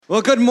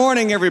Well, good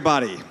morning,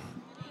 everybody.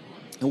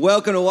 And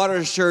welcome to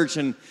Waters Church.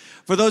 And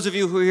for those of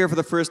you who are here for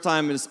the first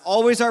time, it's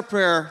always our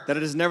prayer that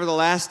it is never the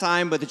last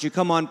time, but that you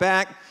come on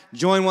back,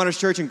 join Waters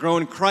Church, and grow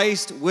in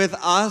Christ with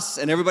us.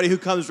 And everybody who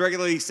comes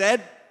regularly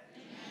said,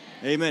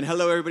 Amen. Amen.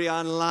 Hello, everybody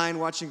online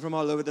watching from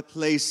all over the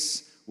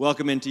place.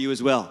 Welcome into you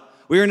as well.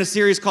 We're in a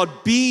series called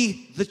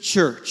Be the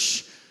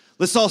Church.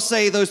 Let's all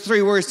say those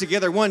three words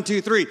together. 1, 2,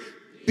 3.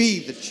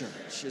 Be the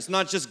church. It's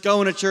not just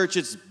going to church,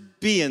 it's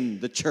being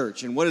the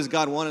church. And what does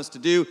God want us to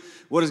do?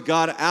 What does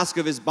God ask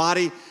of his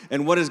body?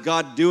 And what is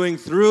God doing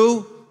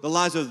through the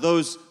lives of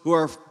those who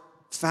are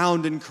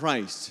found in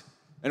Christ?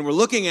 And we're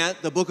looking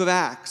at the book of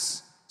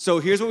Acts. So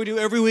here's what we do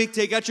every week.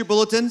 Take out your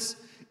bulletins.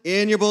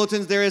 In your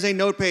bulletins, there is a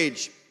note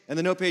page. And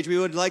the note page, we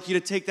would like you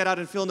to take that out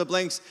and fill in the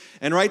blanks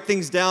and write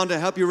things down to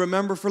help you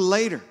remember for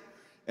later.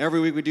 Every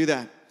week we do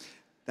that.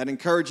 That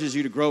encourages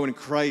you to grow in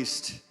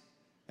Christ.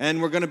 And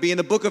we're going to be in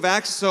the book of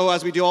Acts, so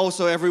as we do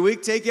also every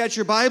week, take out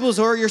your Bibles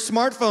or your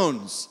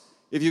smartphones.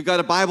 If you've got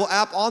a Bible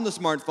app on the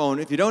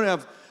smartphone. If you don't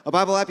have a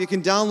Bible app, you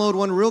can download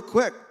one real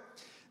quick.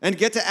 And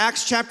get to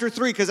Acts chapter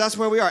 3, because that's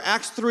where we are.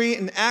 Acts 3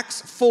 and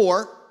Acts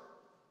 4.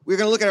 We're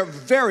going to look at a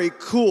very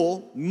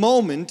cool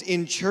moment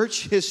in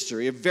church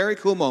history, a very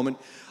cool moment.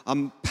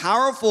 A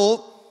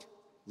powerful,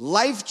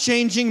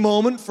 life-changing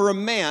moment for a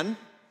man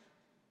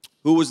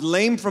who was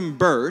lame from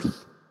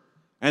birth.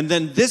 And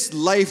then this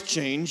life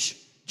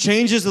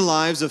changes the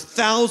lives of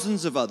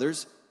thousands of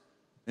others.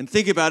 And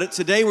think about it,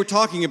 today we're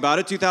talking about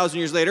it 2,000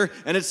 years later,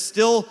 and it's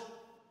still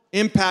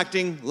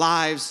impacting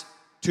lives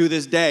to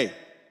this day.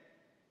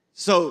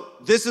 So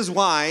this is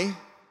why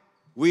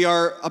we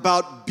are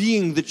about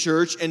being the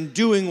church and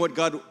doing what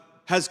God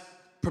has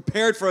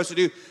prepared for us to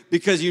do,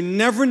 because you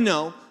never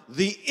know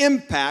the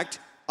impact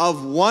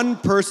of one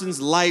person's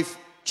life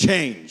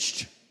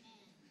changed.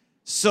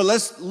 So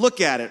let's look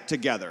at it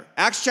together.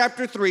 Acts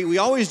chapter 3, we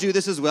always do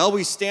this as well.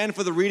 We stand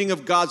for the reading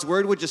of God's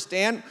word. Would you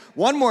stand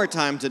one more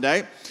time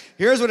today?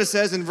 Here's what it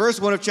says in verse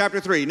 1 of chapter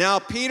 3. Now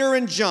Peter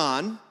and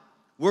John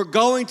were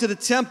going to the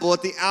temple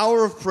at the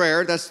hour of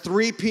prayer, that's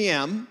 3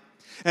 p.m.,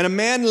 and a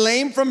man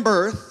lame from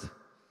birth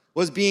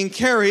was being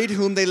carried,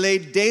 whom they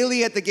laid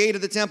daily at the gate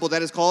of the temple,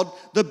 that is called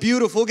the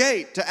Beautiful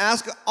Gate, to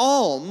ask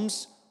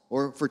alms,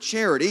 or for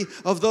charity,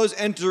 of those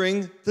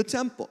entering the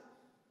temple.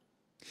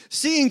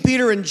 Seeing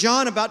Peter and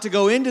John about to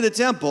go into the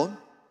temple,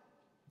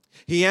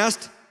 he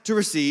asked to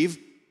receive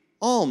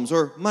alms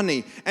or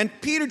money. And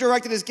Peter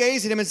directed his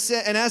gaze at him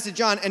and asked to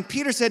John, and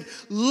Peter said,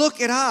 "Look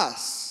at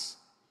us."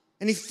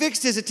 And he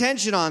fixed his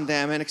attention on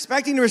them, and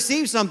expecting to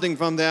receive something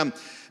from them,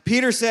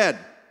 Peter said,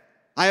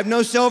 "I have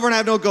no silver and I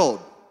have no gold,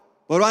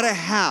 but what I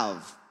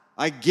have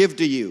I give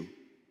to you.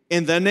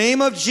 In the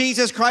name of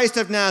Jesus Christ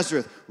of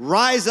Nazareth,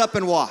 rise up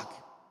and walk."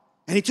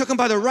 And he took him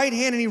by the right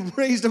hand and he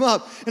raised him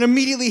up. And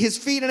immediately his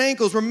feet and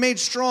ankles were made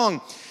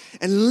strong.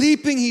 And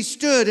leaping he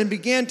stood and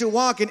began to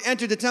walk and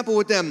entered the temple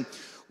with them,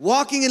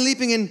 walking and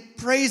leaping and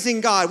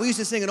praising God. We used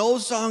to sing an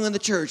old song in the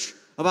church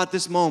about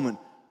this moment.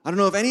 I don't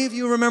know if any of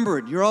you remember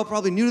it. You're all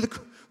probably new to the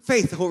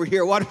faith over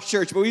here at Waters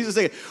Church. But we used to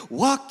sing it,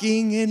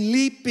 walking and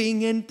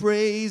leaping and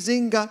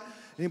praising God.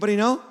 Anybody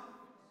know?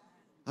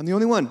 I'm the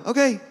only one.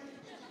 Okay.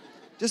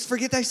 Just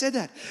forget I said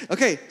that.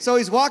 Okay, so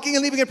he's walking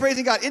and leaping and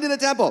praising God into the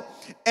temple.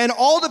 And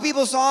all the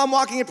people saw him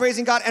walking and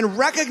praising God and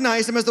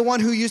recognized him as the one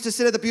who used to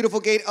sit at the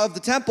beautiful gate of the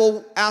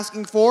temple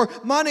asking for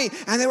money.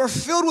 And they were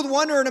filled with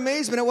wonder and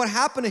amazement at what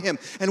happened to him.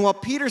 And while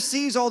Peter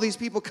sees all these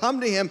people come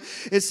to him,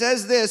 it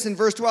says this in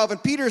verse 12,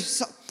 and Peter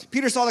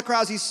saw the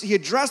crowds. He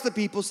addressed the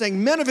people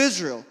saying, "Men of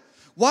Israel,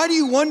 why do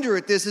you wonder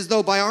at this as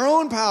though by our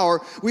own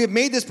power we have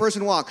made this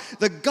person walk?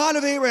 The God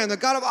of Abraham, the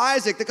God of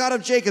Isaac, the God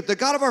of Jacob, the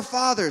God of our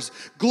fathers,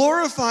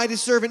 glorified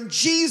his servant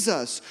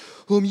Jesus,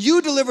 whom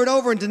you delivered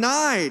over and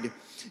denied.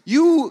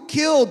 You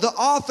killed the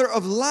author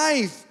of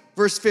life,"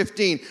 verse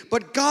 15,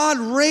 "but God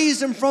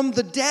raised him from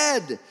the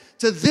dead.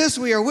 To this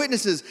we are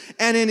witnesses.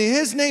 And in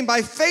his name,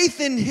 by faith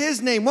in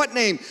his name," what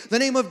name? The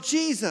name of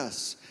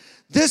Jesus.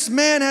 "This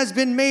man has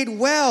been made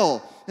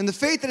well. And the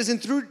faith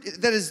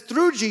that is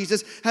through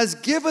Jesus has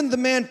given the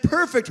man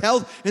perfect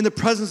health in the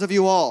presence of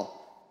you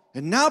all.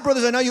 And now,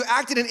 brothers, I know you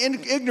acted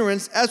in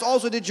ignorance, as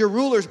also did your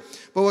rulers.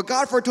 But what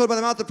God foretold by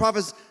the mouth of the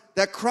prophets,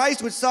 that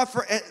Christ would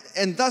suffer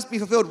and thus be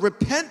fulfilled.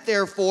 Repent,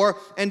 therefore,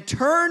 and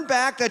turn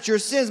back, that your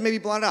sins may be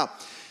blotted out."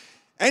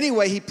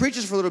 Anyway, he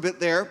preaches for a little bit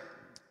there.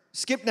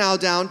 Skip now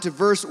down to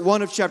verse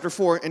 1 of chapter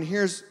 4, and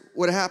here's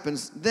what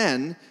happens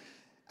then.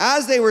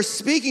 As they were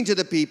speaking to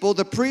the people,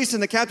 the priests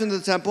and the captain of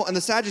the temple and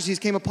the Sadducees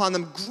came upon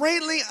them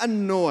greatly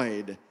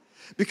annoyed,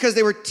 because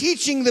they were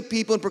teaching the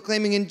people and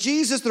proclaiming in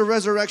Jesus the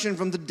resurrection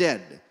from the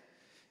dead.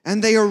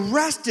 And they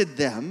arrested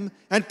them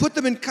and put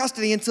them in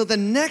custody until the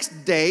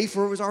next day,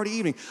 for it was already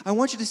evening. I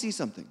want you to see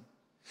something.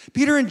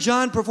 Peter and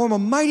John perform a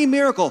mighty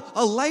miracle,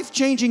 a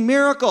life-changing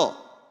miracle.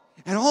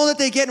 And all that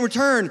they get in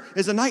return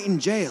is a night in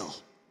jail.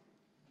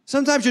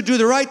 Sometimes you do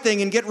the right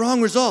thing and get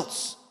wrong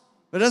results.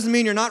 But it doesn't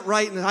mean you're not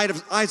right in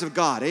the eyes of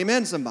God.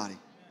 Amen, somebody.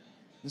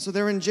 And so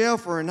they're in jail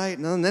for a night.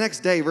 And then the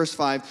next day, verse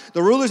 5,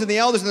 the rulers and the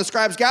elders and the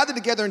scribes gathered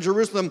together in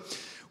Jerusalem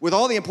with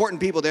all the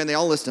important people there, and they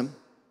all list them.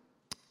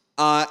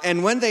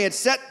 And when they had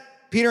set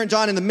Peter and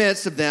John in the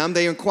midst of them,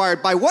 they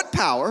inquired, by what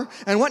power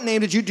and what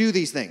name did you do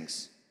these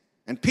things?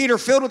 And Peter,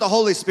 filled with the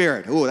Holy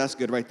Spirit, oh, that's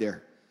good right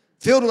there,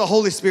 filled with the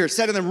Holy Spirit,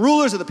 said to them,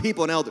 rulers of the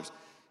people and elders,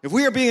 if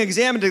we are being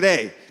examined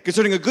today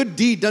concerning a good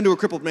deed done to a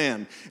crippled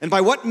man, and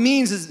by what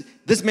means has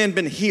this man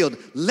been healed,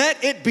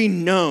 let it be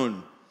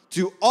known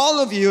to all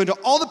of you and to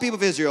all the people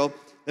of Israel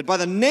that by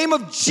the name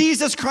of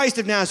Jesus Christ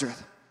of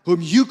Nazareth,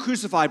 whom you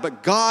crucified,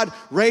 but God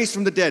raised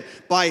from the dead,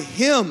 by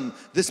him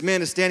this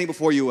man is standing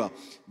before you well.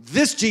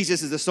 This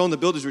Jesus is the stone the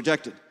builders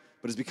rejected,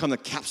 but has become the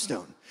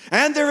capstone.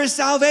 And there is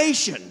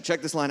salvation,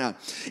 check this line out,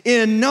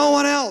 in no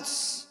one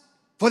else,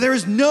 for there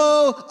is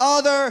no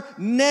other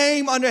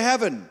name under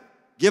heaven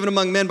given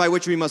among men by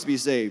which we must be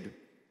saved.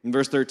 In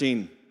verse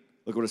 13,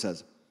 look what it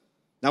says.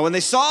 Now when they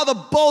saw the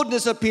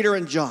boldness of Peter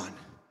and John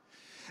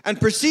and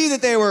perceived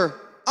that they were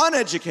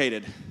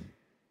uneducated,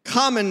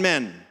 common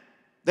men,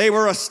 they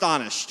were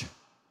astonished,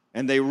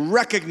 and they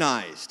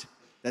recognized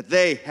that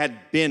they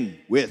had been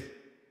with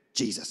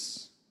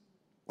Jesus.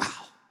 Wow.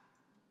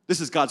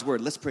 This is God's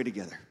word. Let's pray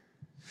together.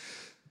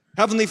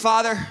 Heavenly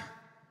Father,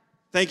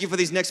 thank you for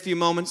these next few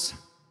moments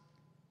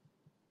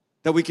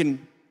that we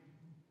can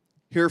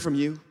hear from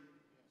you.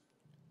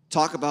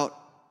 Talk about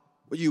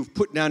what you've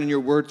put down in your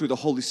word through the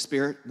Holy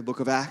Spirit in the book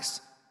of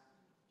Acts.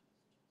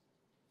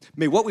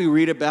 May what we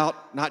read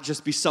about not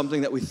just be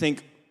something that we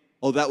think,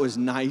 oh, that was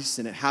nice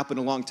and it happened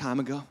a long time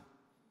ago,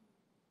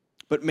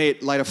 but may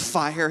it light a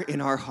fire in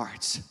our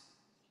hearts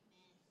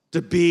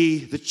to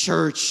be the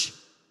church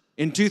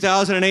in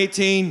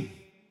 2018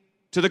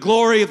 to the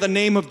glory of the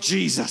name of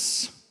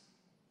Jesus.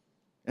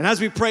 And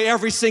as we pray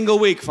every single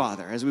week,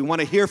 Father, as we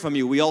want to hear from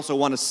you, we also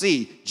want to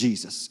see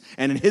Jesus.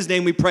 And in his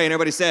name we pray, and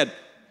everybody said,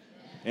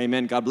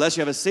 Amen. God bless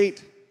you. Have a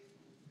seat.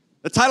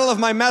 The title of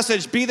my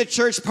message, Be the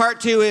Church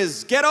Part 2,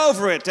 is Get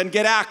Over It and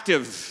Get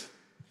Active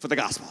for the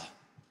Gospel.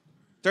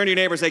 Turn to your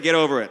neighbor and say, get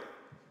over it.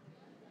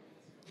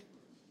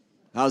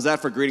 How's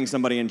that for greeting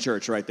somebody in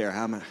church right there?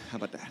 How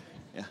about that?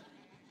 Yeah.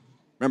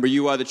 Remember,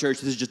 you are the church.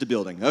 This is just a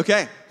building.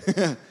 Okay.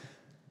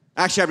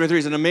 Acts chapter 3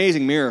 is an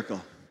amazing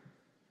miracle.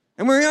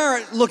 And we are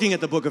looking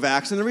at the book of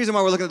Acts, and the reason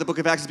why we're looking at the book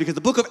of Acts is because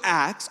the book of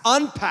Acts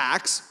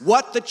unpacks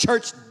what the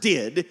church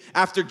did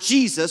after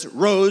Jesus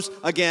rose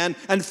again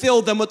and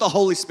filled them with the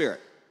Holy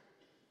Spirit.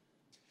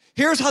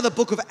 Here's how the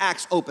book of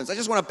Acts opens. I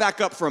just want to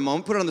back up for a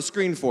moment, put it on the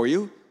screen for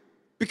you,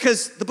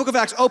 because the book of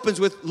Acts opens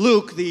with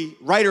Luke, the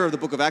writer of the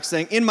book of Acts,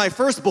 saying, in my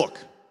first book,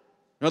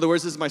 in other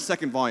words, this is my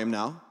second volume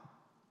now,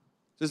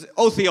 it says,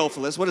 O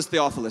Theophilus. What is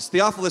Theophilus?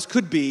 Theophilus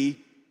could be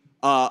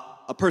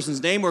a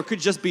person's name, or it could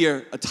just be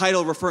a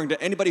title referring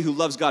to anybody who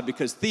loves God,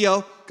 because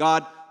Theo,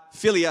 God,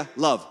 Philia,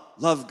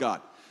 love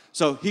God.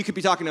 So he could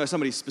be talking to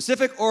somebody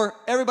specific or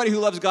everybody who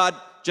loves God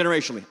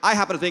generationally. I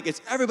happen to think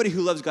it's everybody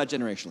who loves God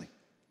generationally.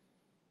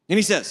 And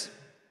he says,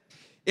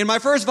 in my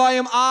first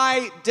volume,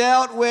 I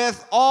dealt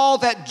with all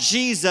that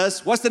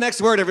Jesus, what's the next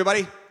word,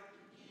 everybody?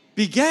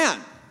 Began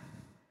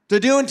to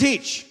do and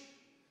teach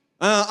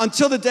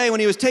until the day when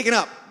he was taken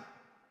up.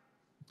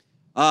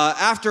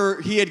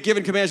 After he had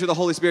given commands through the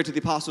Holy Spirit to the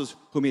apostles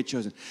whom he had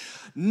chosen.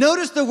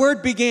 Notice the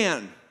word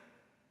began.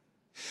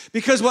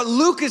 Because what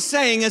Luke is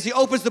saying as he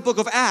opens the book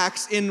of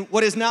Acts in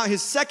what is now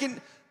his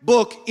second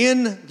book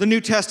in the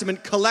New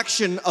Testament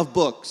collection of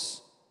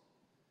books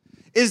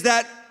is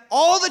that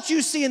all that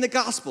you see in the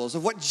Gospels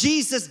of what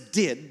Jesus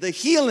did, the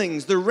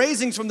healings, the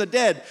raisings from the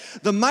dead,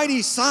 the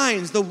mighty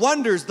signs, the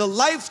wonders, the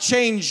life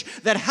change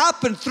that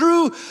happened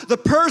through the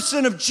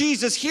person of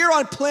Jesus here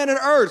on planet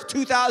Earth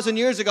 2,000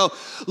 years ago,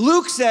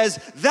 Luke says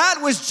that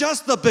was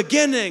just the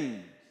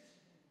beginning.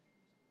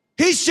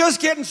 He's just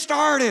getting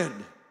started.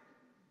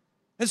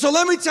 And so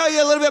let me tell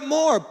you a little bit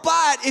more.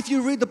 But if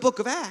you read the book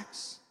of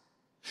Acts,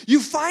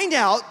 you find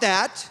out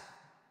that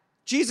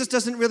Jesus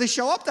doesn't really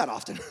show up that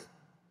often.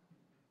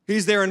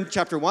 He's there in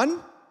chapter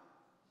 1,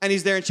 and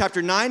he's there in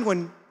chapter 9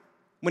 when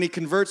he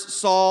converts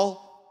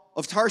Saul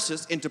of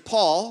Tarsus into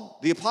Paul,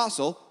 the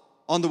apostle,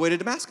 on the way to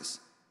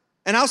Damascus.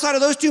 And outside of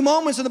those two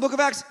moments in the book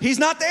of Acts, he's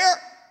not there.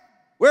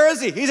 Where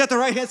is he? He's at the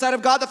right-hand side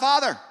of God the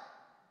Father.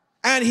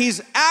 And he's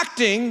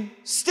acting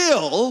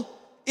still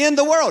in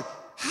the world.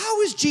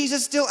 How is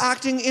Jesus still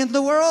acting in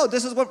the world?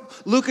 This is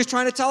what Luke is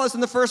trying to tell us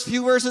in the first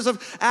few verses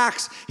of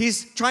Acts.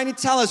 He's trying to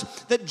tell us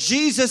that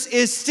Jesus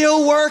is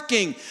still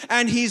working,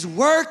 and he's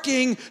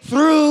working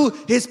through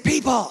his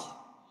people.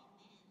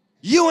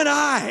 You and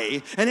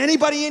I, and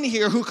anybody in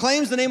here who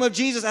claims the name of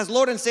Jesus as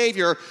Lord and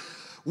Savior,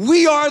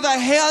 we are the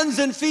hands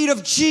and feet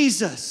of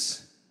Jesus.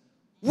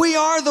 We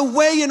are the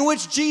way in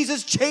which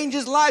Jesus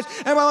changes lives.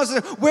 Everyone wants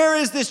to say, where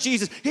is this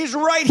Jesus? He's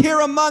right here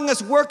among us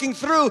working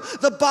through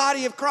the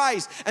body of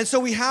Christ. And so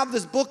we have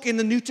this book in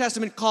the New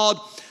Testament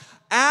called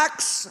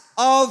Acts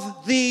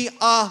of the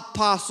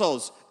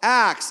Apostles.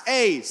 Acts,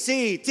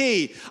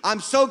 A-C-T.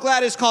 I'm so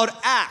glad it's called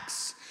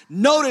Acts.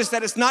 Notice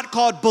that it's not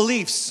called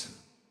beliefs.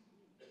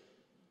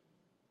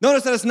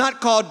 Notice that it's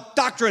not called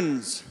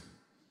doctrines.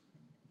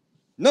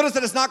 Notice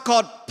that it's not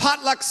called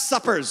potluck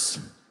suppers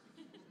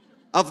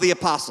of the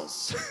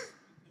apostles.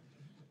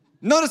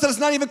 Notice that it's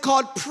not even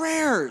called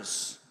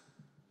prayers.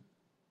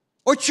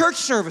 or church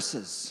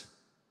services.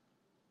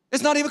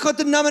 It's not even called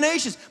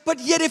denominations.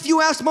 But yet if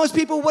you ask most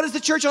people, what is the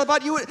church all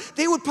about?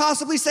 They would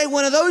possibly say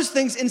one of those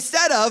things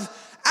instead of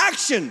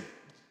action.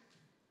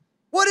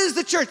 What is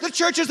the church? The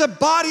church is a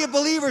body of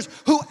believers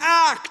who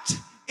act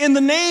in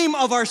the name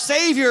of our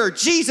Savior,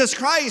 Jesus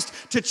Christ,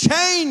 to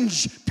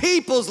change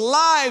people's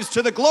lives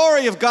to the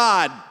glory of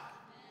God.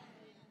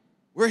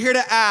 We're here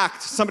to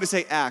act. Somebody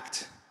say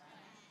act.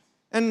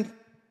 And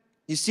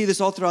you see this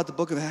all throughout the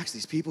book of Acts.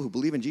 These people who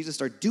believe in Jesus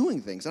start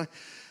doing things. And I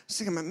was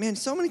thinking, man,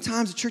 so many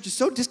times the church is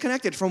so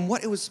disconnected from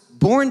what it was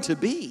born to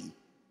be.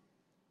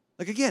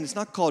 Like, again, it's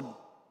not called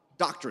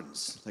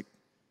doctrines. Like,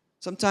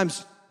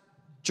 sometimes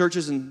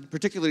churches and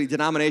particularly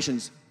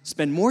denominations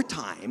spend more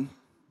time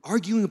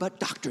arguing about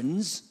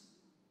doctrines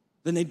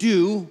than they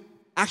do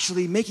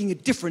actually making a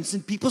difference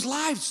in people's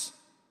lives.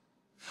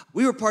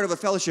 We were part of a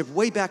fellowship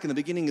way back in the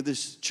beginning of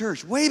this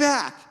church, way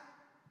back.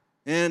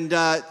 And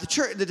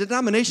the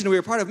denomination we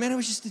were part of, man,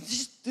 they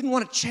just didn't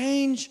want to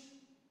change.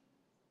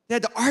 They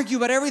had to argue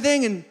about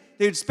everything, and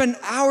they would spend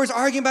hours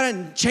arguing about it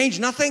and change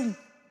nothing.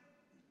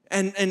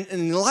 And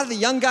a lot of the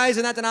young guys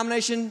in that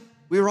denomination,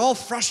 we were all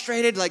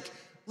frustrated, like,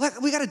 look,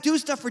 we got to do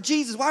stuff for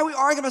Jesus. Why are we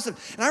arguing about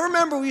stuff? And I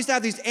remember we used to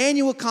have these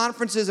annual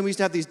conferences, and we used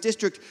to have these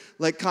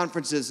district-like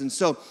conferences. And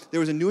so there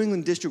was a New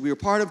England district we were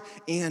part of,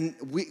 and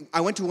I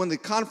went to one of the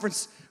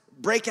conference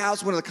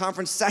breakouts, one of the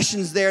conference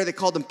sessions there. They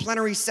called them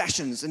plenary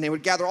sessions, and they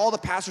would gather all the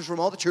pastors from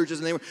all the churches,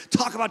 and they would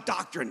talk about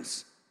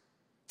doctrines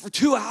for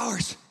 2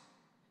 hours,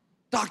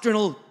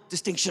 doctrinal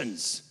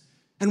distinctions.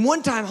 And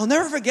one time, I'll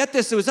never forget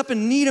this, it was up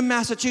in Needham,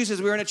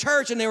 Massachusetts. We were in a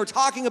church, and they were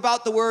talking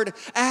about the word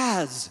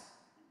as.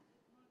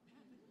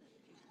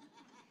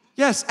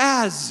 Yes,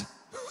 as.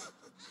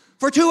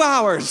 For 2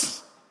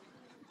 hours.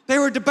 They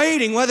were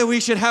debating whether we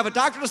should have a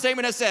doctrinal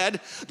statement that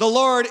said, the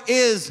Lord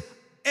is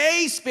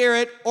a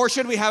spirit, or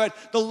should we have it,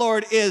 the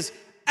Lord is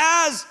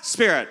as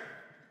spirit.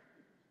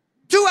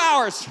 2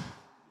 hours.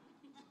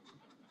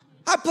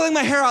 I'm pulling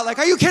my hair out like,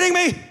 are you kidding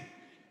me?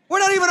 We're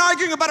not even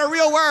arguing about a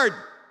real word.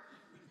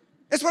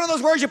 It's one of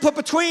those words you put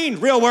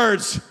between real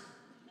words.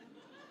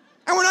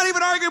 And we're not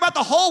even arguing about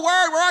the whole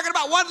word. We're arguing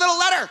about one little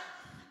letter.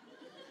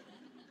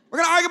 We're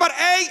going to argue about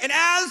a and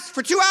as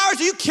for 2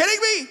 hours? Are you kidding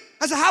me?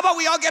 I said, how about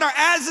we all get our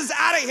as's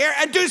out of here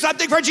and do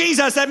something for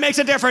Jesus that makes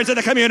a difference in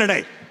the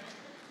community?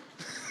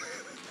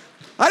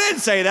 I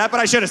didn't say that, but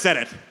I should have said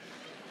it.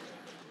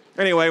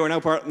 Anyway, we're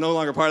no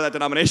longer part of that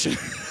denomination.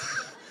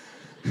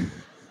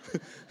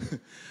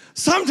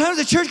 Sometimes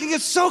the church can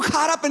get so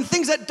caught up in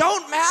things that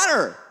don't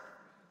matter.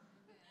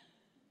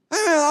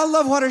 I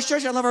love Waters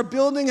Church. I love our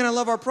building, and I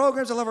love our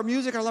programs. I love our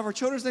music. I love our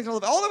children's things. I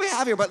love all that we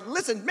have here. But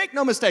listen, make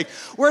no mistake.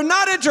 We're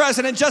not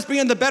interested in just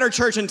being the better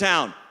church in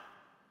town.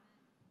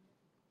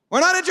 We're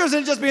not interested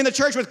in just being the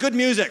church with good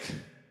music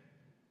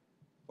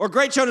or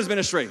great children's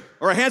ministry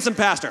or a handsome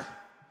pastor.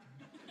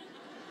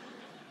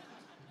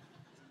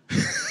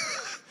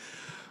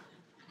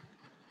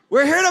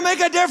 We're here to make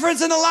a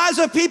difference in the lives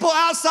of people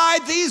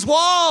outside these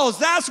walls.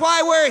 That's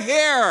why we're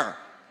here.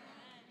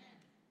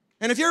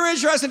 And if you're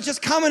interested in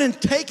just coming and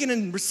taking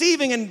and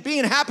receiving and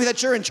being happy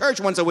that you're in church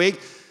once a week,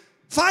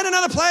 find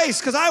another place,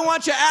 because I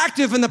want you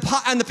active in the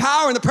power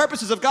and the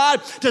purposes of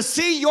God to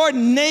see your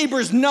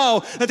neighbors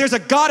know that there's a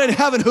God in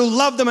heaven who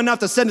loved them enough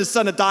to send his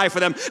son to die for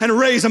them and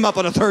raise them up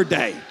on the third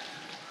day.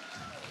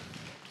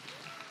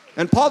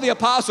 And Paul the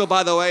Apostle,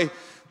 by the way,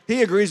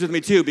 he agrees with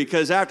me too,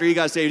 because after he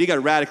got saved, he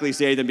got radically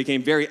saved and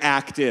became very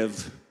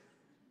active.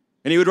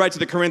 And he would write to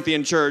the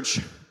Corinthian church,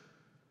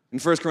 in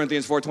 1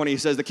 Corinthians 4:20, he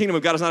says, the kingdom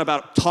of God is not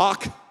about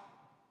talk,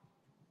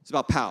 it's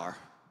about power.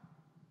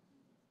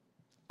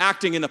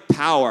 Acting in the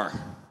power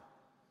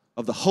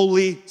of the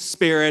Holy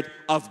Spirit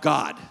of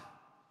God.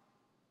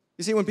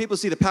 You see, when people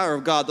see the power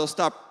of God, they'll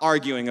stop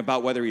arguing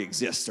about whether he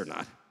exists or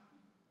not.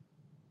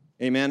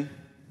 Amen?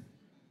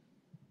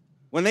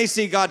 When they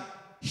see God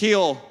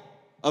heal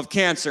of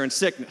cancer and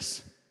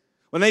sickness,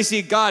 when they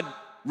see God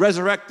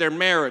resurrect their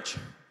marriage,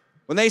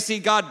 when they see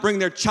God bring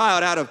their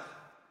child out of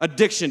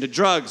addiction to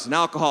drugs and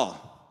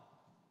alcohol,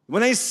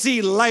 when they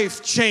see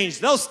life change,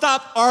 they'll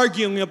stop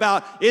arguing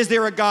about, is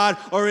there a God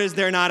or is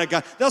there not a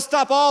God? They'll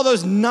stop all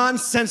those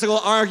nonsensical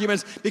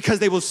arguments because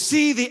they will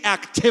see the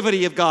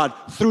activity of God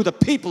through the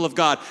people of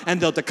God, and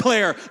they'll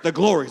declare the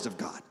glories of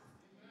God.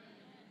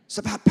 It's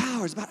about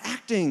power. It's about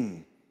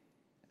acting.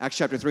 Acts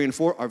chapter 3 and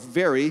 4 are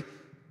very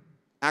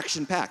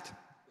action-packed.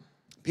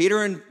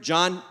 Peter and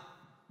John,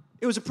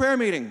 it was a prayer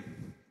meeting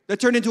that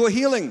turned into a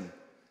healing,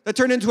 that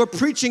turned into a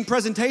preaching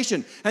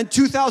presentation, and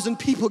 2,000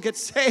 people get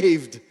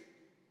saved.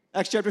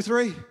 Acts chapter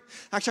 3.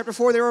 Acts chapter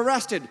 4, they were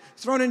arrested,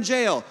 thrown in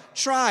jail,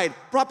 tried,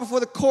 brought before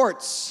the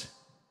courts,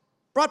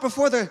 brought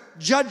before the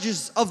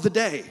judges of the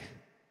day.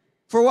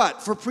 For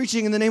what? For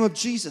preaching in the name of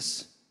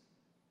Jesus.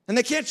 And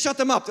they can't shut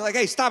them up. They're like,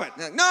 hey, stop it.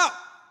 Like,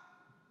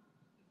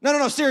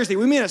 no, seriously,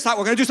 we mean it. Stop.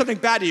 We're going to do something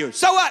bad to you.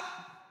 So what?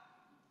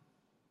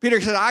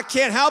 Peter said, I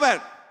can't help it.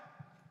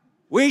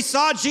 We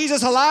saw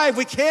Jesus alive.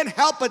 We can't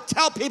help but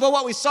tell people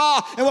what we saw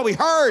and what we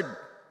heard.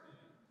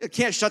 You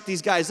can't shut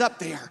these guys up.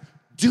 They are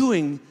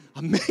doing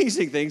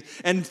amazing things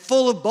and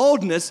full of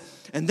boldness.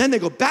 And then they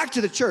go back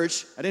to the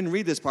church. I didn't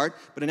read this part,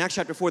 but in Acts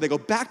chapter 4, they go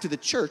back to the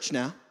church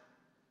now.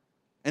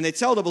 And they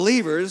tell the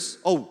believers,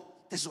 oh,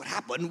 this is what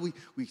happened.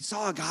 We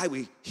saw a guy,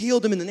 we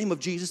healed him in the name of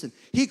Jesus, and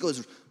he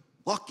goes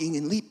walking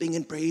and leaping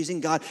and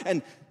praising God.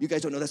 And you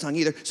guys don't know that song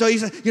either. So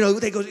he's,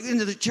 they go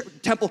into the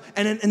temple,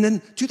 and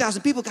then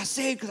 2,000 people got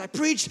saved because I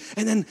preached,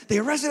 and then they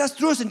arrested us,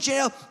 threw us in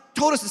jail,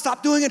 told us to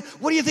stop doing it.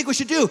 What do you think we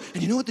should do?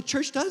 And you know what the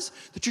church does?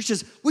 The church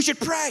says, we should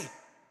pray.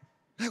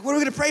 Like, what are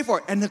we going to pray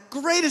for? And the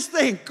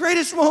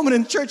greatest moment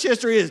in church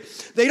history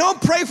is they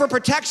don't pray for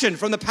protection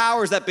from the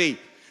powers that be.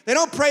 They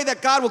don't pray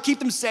that God will keep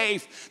them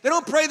safe. They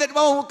don't pray that,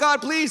 oh,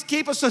 God, please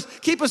keep us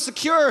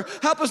secure.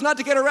 Help us not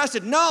to get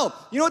arrested. No.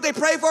 You know what they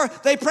pray for?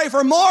 They pray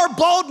for more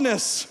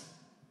boldness.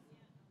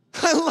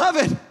 I love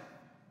it.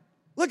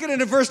 Look at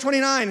it in verse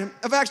 29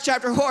 of Acts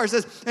chapter 4. It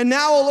says, and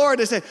now, O Lord,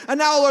 they say, and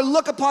now, O Lord,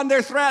 look upon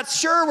their threats.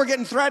 Sure, we're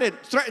getting threatened.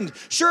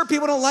 Sure,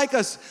 people don't like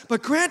us.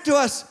 But grant to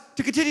us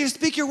to continue to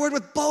speak your word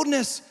with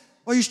boldness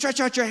while you stretch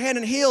out your hand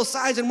and heal,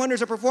 signs and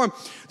wonders are performed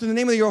through the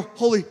name of your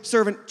holy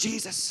servant,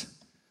 Jesus.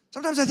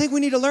 Sometimes I think we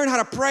need to learn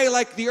how to pray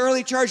like the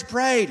early church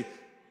prayed.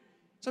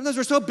 Sometimes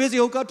we're so busy,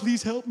 oh, God,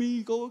 please help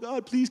me. Oh,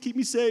 God, please keep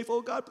me safe.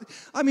 Oh, God.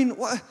 I mean,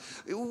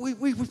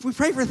 we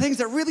pray for things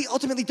that really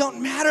ultimately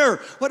don't matter.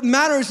 What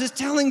matters is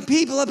telling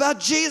people about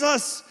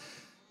Jesus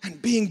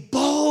and being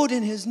bold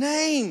in his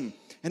name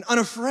and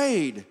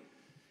unafraid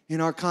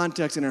in our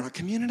context and in our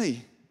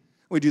community.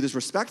 We do this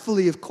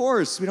respectfully, of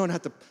course. We don't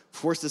have to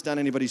force this down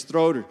anybody's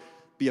throat or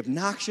be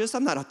obnoxious.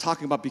 I'm not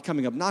talking about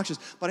becoming obnoxious,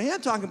 but I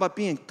am talking about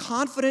being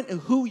confident in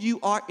who you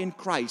are in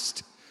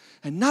Christ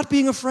and not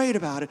being afraid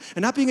about it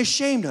and not being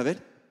ashamed of it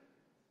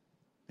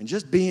and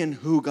just being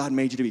who God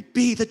made you to be.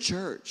 Be the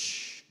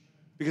church.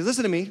 Because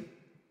listen to me,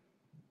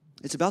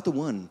 it's about the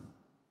one.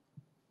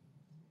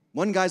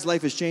 One guy's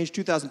life is changed,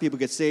 2,000 people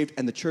get saved,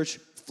 and the church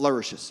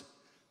flourishes.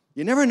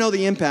 You never know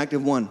the impact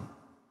of one.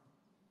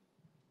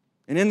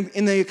 And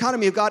in the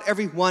economy of God,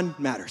 every one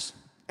matters.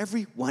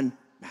 Every one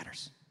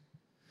matters.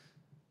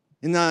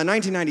 In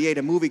 1998,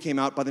 a movie came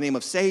out by the name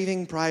of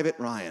Saving Private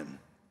Ryan.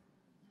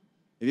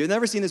 If you've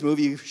never seen this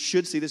movie, you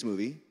should see this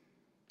movie.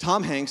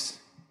 Tom Hanks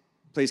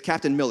plays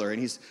Captain Miller,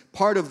 and he's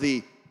part of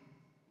the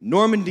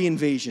Normandy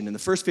invasion. In the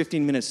first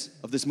 15 minutes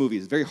of this movie,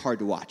 it's very hard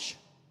to watch.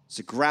 It's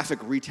a graphic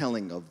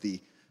retelling of the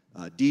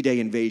D-Day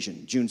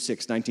invasion, June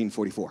 6,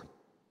 1944.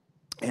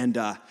 And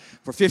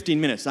for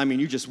 15 minutes, I mean,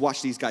 you just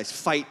watch these guys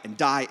fight and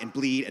die and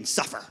bleed and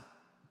suffer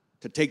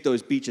to take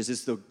those beaches.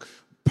 It's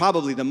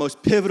probably the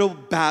most pivotal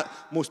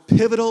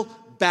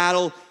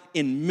battle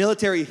in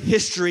military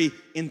history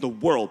in the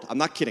world. I'm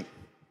not kidding.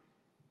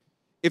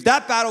 If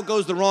that battle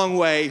goes the wrong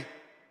way,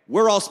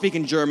 we're all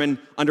speaking German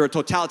under a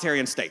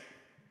totalitarian state.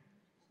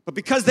 But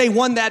because they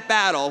won that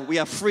battle, we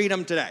have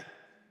freedom today.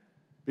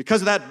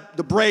 Because of that,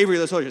 the bravery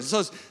of the soldiers. So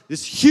it's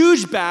this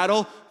huge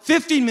battle,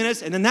 15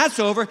 minutes, and then that's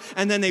over,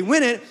 and then they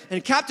win it,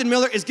 and Captain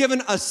Miller is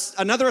given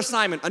another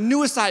assignment, a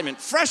new assignment,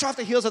 fresh off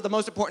the heels of the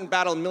most important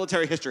battle in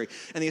military history.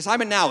 And the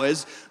assignment now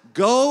is,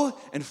 go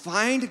and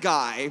find a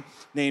guy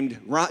named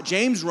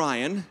James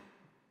Ryan,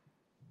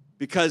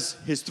 because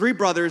his 3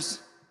 brothers,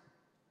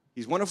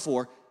 he's one of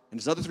 4, and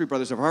his other 3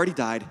 brothers have already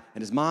died,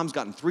 and his mom's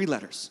gotten 3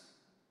 letters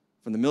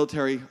from the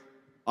military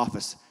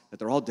office that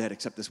they're all dead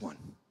except this one.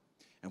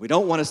 And we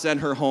don't want to send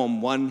her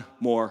home one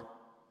more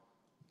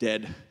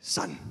dead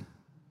son.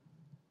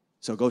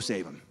 So go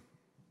save him.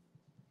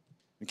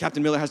 And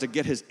Captain Miller has to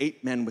get his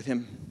 8 men with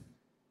him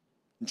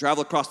and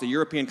travel across the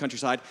European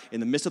countryside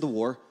in the midst of the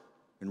war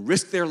and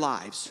risk their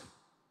lives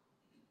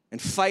and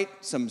fight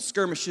some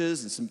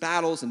skirmishes and some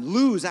battles and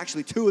lose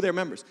actually 2 of their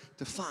members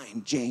to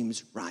find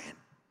James Ryan.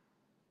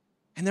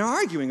 And they're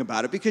arguing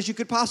about it because you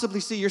could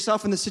possibly see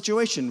yourself in this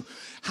situation.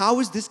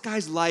 How is this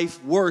guy's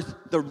life worth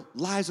the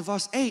lives of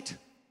us 8?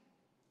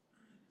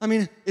 I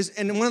mean,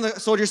 and one of the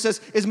soldiers says,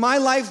 is my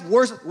life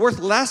worth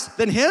less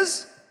than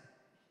his?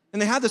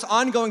 And they have this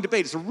ongoing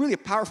debate. It's a really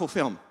powerful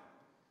film.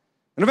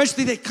 And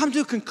eventually they come to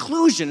a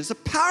conclusion. It's a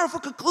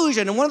powerful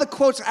conclusion. And one of the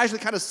quotes actually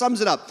kind of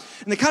sums it up.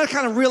 And they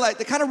kind of realize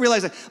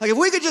that, like, if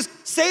we could just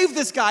save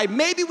this guy,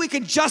 maybe we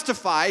could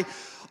justify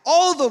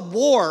all the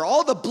war,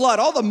 all the blood,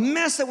 all the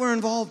mess that we're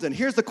involved in.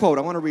 Here's the quote.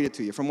 I want to read it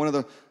to you from one of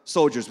the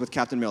soldiers with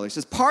Captain Miller. He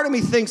says, part of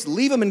me thinks,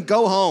 leave him and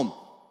go home.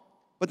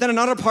 But then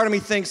another part of me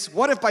thinks,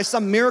 what if by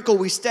some miracle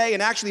we stay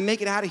and actually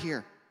make it out of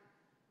here?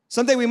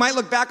 Someday we might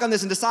look back on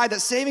this and decide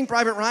that saving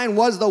Private Ryan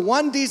was the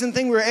one decent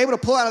thing we were able to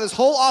pull out of this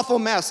whole awful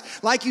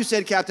mess. Like you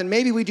said, Captain,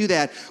 maybe we do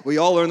that. We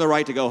all earn the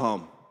right to go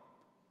home.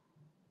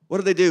 What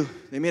did they do?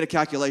 They made a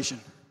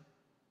calculation.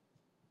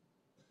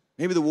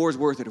 Maybe the war's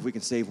worth it if we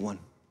can save one.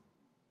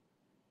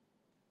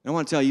 And I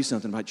want to tell you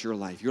something about your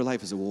life. Your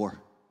life is a war.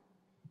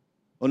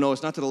 Oh, no,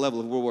 it's not to the level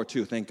of World War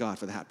II. Thank God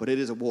for that. But it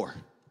is a war.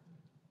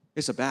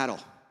 It's a battle.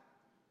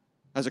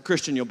 As a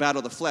Christian, you'll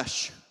battle the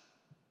flesh.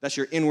 That's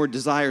your inward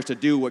desires to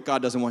do what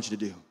God doesn't want you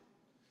to do.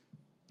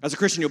 As a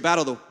Christian, you'll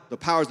battle the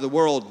powers of the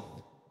world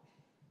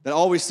that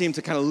always seem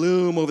to kind of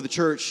loom over the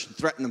church and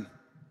threaten them.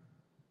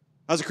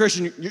 As a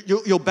Christian,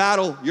 you'll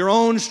battle your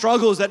own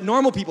struggles that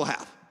normal people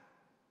have.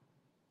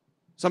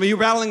 Some of you are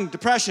battling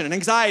depression and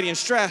anxiety and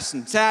stress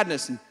and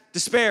sadness and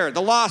despair,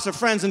 the loss of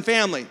friends and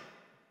family.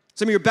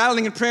 Some of you are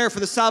battling in prayer for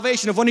the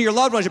salvation of one of your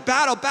loved ones. You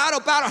battle.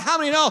 How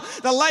many know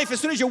that life,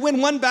 as soon as you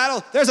win one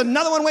battle, there's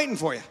another one waiting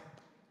for you?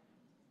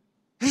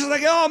 It's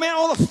like, oh man,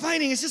 all the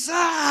fighting, it's just,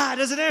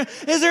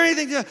 is there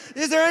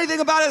anything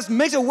about it that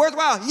makes it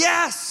worthwhile?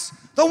 Yes,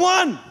 the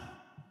one.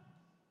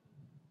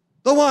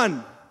 The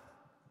one.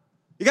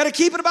 You got to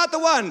keep it about the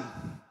one.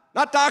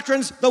 Not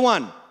doctrines, the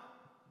one.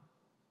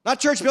 Not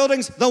church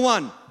buildings, the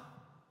one.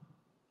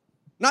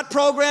 Not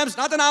programs,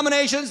 not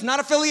denominations,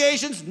 not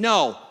affiliations,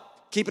 no.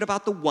 Keep it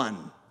about the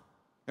one.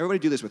 Everybody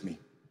do this with me.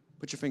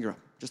 Put your finger up,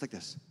 just like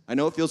this. I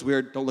know it feels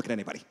weird, don't look at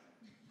anybody.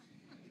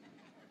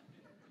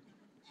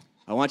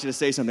 I want you to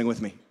say something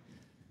with me.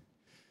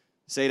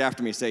 Say it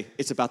after me. Say,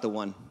 it's about the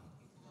one.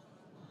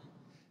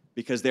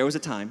 Because there was a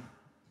time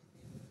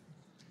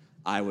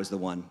I was the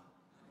one.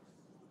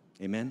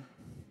 Amen?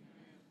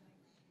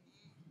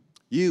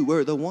 You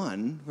were the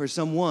one for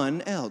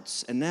someone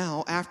else, and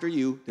now after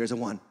you, there's a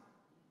one.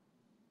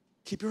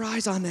 Keep your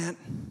eyes on that.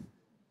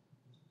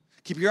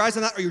 Keep your eyes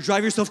on that, or you'll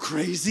drive yourself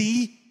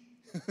crazy,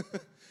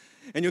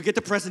 and you'll get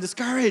depressed and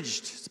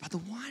discouraged. It's about the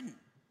one.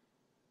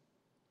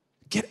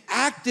 Get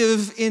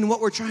active in what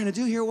we're trying to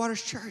do here at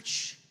Waters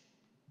Church.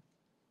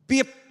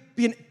 Be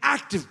an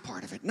active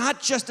part of it,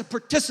 not just a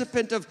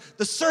participant of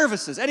the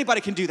services.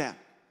 Anybody can do that.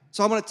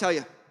 So I'm going to tell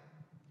you,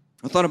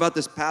 I thought about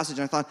this passage,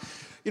 and I thought,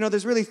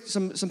 there's really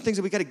some things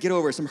that we got to get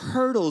over, some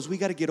hurdles we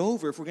got to get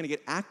over if we're going to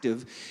get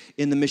active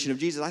in the mission of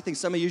Jesus. I think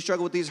some of you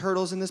struggle with these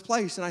hurdles in this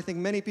place, and I think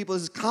many people,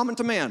 this is common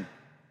to man.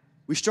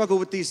 We struggle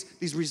with these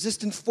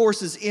resistant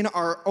forces in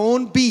our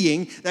own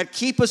being that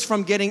keep us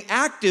from getting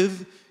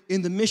active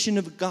in the mission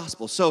of the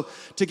gospel. So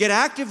to get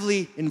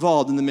actively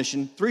involved in the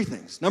mission, 3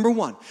 things. Number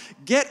 1,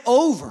 get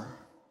over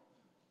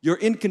your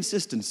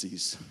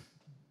inconsistencies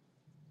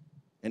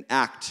and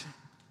act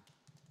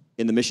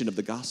in the mission of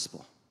the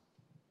gospel.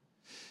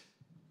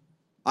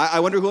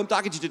 I wonder who I'm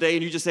talking to today,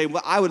 and you just say,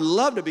 well, I would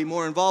love to be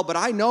more involved, but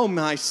I know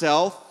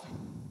myself.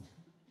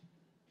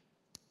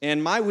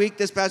 And my week,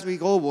 this past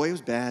week, oh boy, it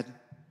was bad.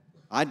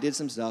 I did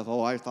some stuff.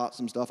 Oh, I thought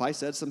some stuff. I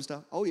said some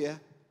stuff. Oh yeah.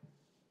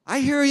 I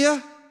hear you.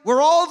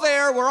 We're all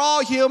there. We're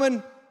all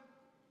human.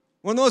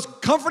 One of the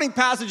most comforting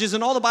passages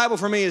in all the Bible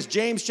for me is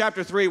James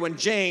chapter 3, when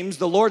James,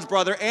 the Lord's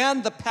brother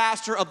and the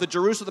pastor of the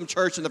Jerusalem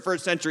church in the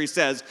first century,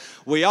 says,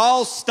 we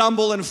all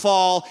stumble and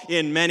fall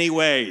in many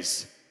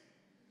ways.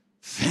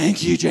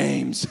 Thank you,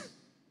 James.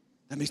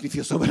 That makes me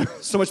feel so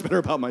much better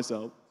about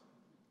myself.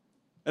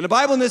 And the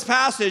Bible in this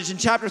passage in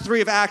chapter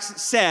 3 of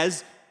Acts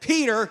says,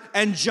 Peter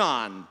and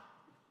John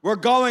were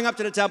going up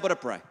to the temple to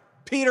pray.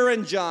 Peter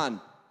and John.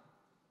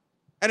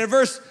 And in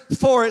verse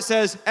 4 it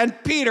says, and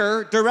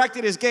Peter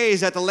directed his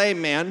gaze at the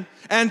lame man,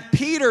 and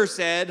Peter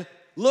said,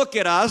 look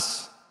at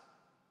us.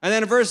 And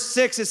then in verse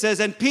 6 it says,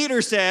 and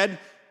Peter said,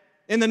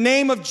 in the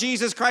name of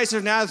Jesus Christ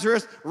of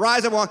Nazareth,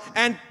 rise and walk.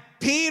 And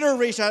Peter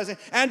reached out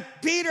and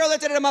Peter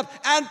lifted him up,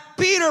 and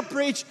Peter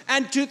preached,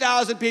 and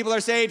 2,000 people are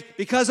saved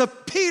because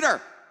of Peter.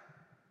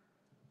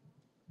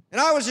 And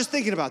I was just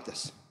thinking about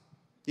this.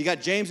 You got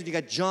James and you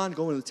got John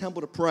going to the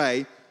temple to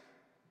pray.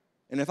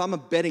 And if I'm a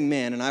betting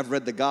man, and I've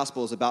read the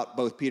Gospels about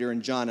both Peter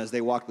and John as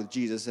they walked with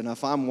Jesus, and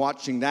if I'm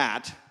watching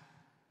that,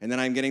 and then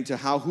I'm getting to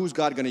who's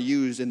God going to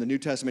use in the New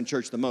Testament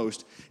church the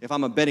most, if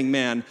I'm a betting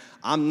man,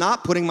 I'm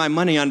not putting my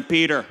money on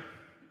Peter.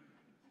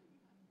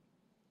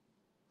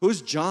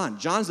 Who's John?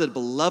 John's the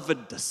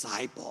beloved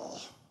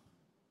disciple.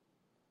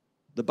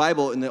 The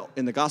Bible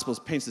in the Gospels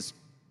paints this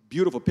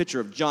beautiful picture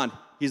of John.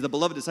 He's the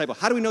beloved disciple.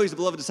 How do we know he's the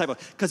beloved disciple?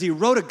 Because he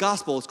wrote a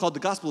gospel. It's called the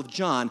Gospel of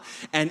John.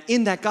 And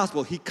in that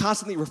gospel, he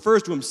constantly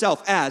refers to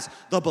himself as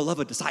the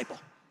beloved disciple.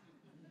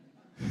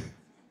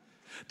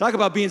 Talk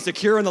about being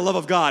secure in the love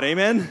of God.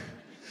 Amen?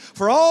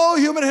 For all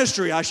human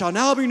history, I shall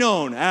now be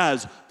known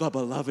as the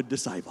beloved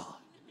disciple.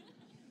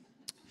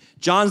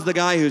 John's the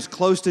guy who's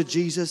close to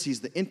Jesus.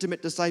 He's the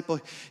intimate disciple.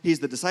 He's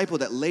the disciple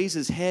that lays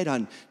his head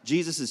on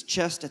Jesus'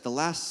 chest at the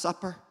Last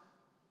Supper.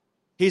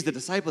 He's the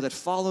disciple that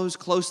follows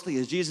closely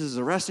as Jesus is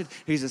arrested.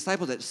 He's the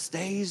disciple that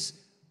stays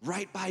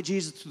right by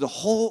Jesus through the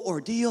whole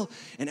ordeal.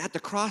 And at the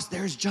cross,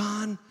 there's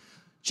John.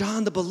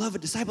 John, the beloved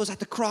disciple, is at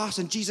the cross.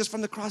 And Jesus from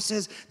the cross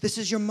says, this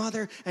is your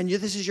mother, and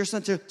this is your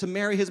son to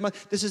marry his mother.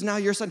 This is now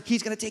your son.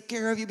 He's going to take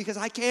care of you because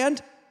I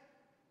can't.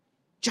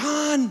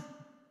 John.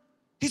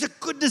 He's a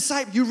good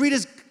disciple. You read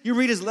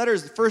his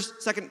letters,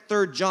 1st, 2nd,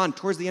 3rd John,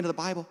 towards the end of the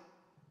Bible.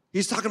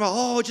 He's talking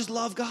about, just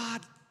love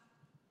God.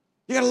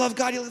 You gotta love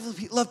God, you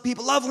love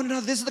people, love one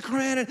another. This is the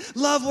Quran, and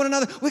love one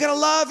another. We gotta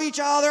love each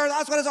other.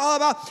 That's what it's all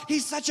about.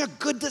 He's such a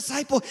good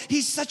disciple.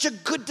 He's such a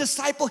good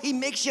disciple, he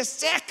makes you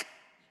sick.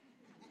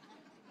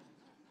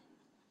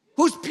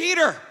 Who's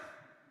Peter?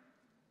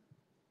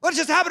 What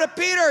just happened to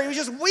Peter? He was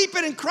just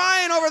weeping and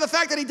crying over the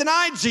fact that he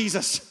denied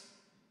Jesus.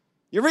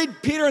 You read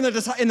Peter in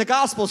the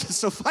Gospels, it's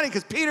so funny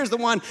because Peter's the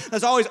one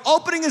that's always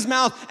opening his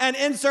mouth and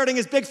inserting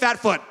his big fat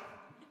foot.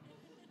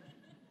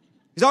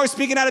 He's always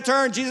speaking out of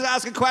turn. Jesus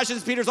asking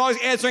questions. Peter's always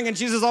answering, and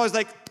Jesus is always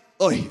like,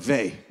 oy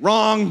vey,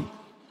 wrong.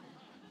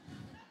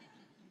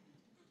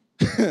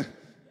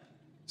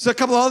 So a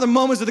couple of other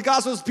moments of the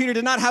Gospels, Peter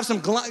did not have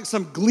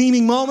some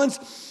gleaming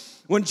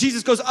moments. When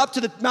Jesus goes up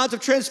to the Mount of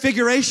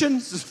Transfiguration,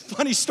 this is a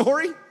funny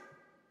story.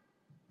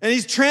 And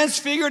he's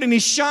transfigured and he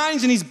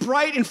shines and he's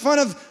bright in front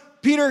of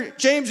Peter,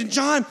 James, and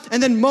John.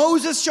 And then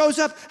Moses shows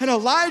up and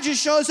Elijah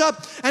shows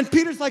up. And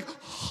Peter's like,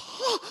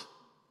 oh.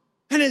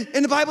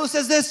 And the Bible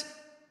says this,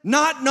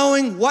 not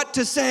knowing what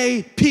to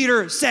say,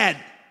 Peter said.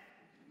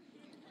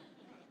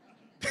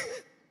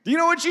 Do you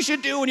know what you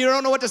should do when you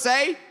don't know what to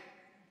say?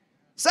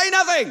 Say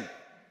nothing.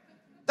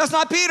 That's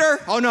not Peter.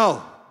 Oh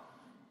no.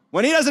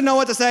 When he doesn't know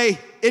what to say,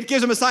 it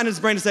gives him a sign in his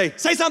brain to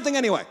say something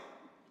anyway.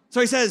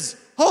 So he says,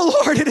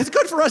 oh Lord, it is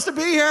good for us to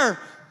be here.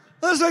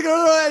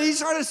 And he's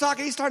starting to talk,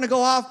 he's starting to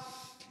go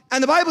off.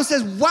 And the Bible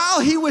says, while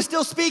he was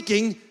still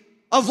speaking,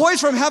 a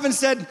voice from heaven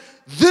said,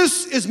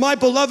 this is my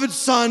beloved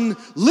son,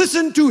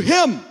 listen to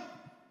him.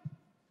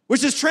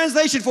 Which is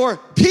translation for,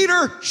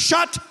 Peter,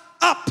 shut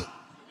up.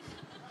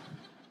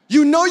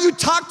 You know you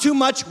talk too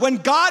much when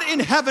God in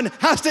heaven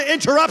has to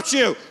interrupt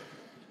you.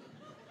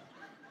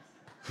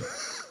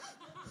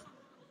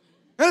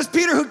 And it's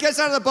Peter who gets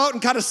out of the boat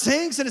and kind of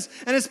sinks, and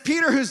it's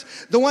Peter who's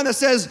the one that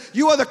says,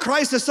 you are the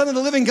Christ, the Son of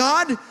the living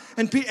God.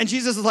 And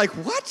Jesus is like,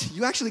 what?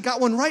 You actually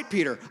got one right,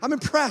 Peter. I'm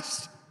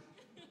impressed.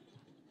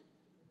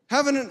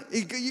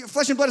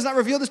 Flesh and blood has not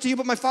revealed this to you,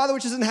 but my Father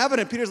which is in heaven.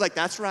 And Peter's like,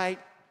 that's right.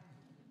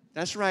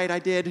 That's right, I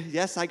did.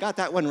 Yes, I got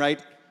that one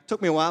right.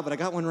 Took me a while, but I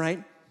got one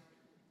right.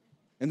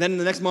 And then in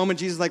the next moment,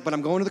 Jesus is like, but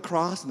I'm going to the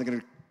cross, and I'm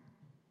going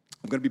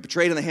to be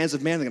betrayed in the hands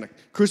of men. They're going to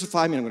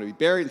crucify me, and I'm going to be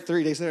buried, and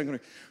 3 days later, I'm going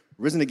to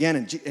risen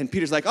again. And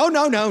Peter's like, oh,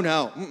 no.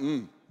 No.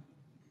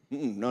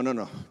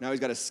 Now he's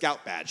got a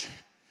scout badge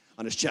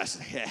on his chest.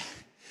 Yeah,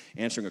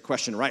 answering a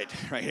question right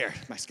here,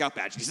 my scout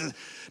badge. He says,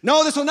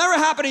 no, this will never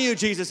happen to you,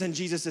 Jesus. And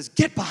Jesus says,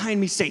 get behind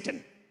me,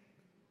 Satan.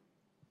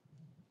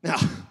 Now,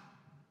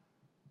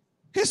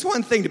 it's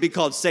one thing to be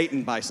called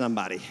Satan by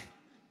somebody.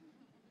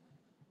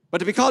 But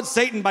to be called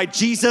Satan by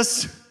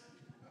Jesus,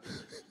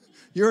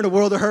 you're in a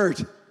world of hurt.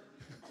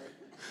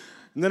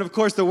 And then, of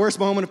course, the worst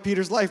moment of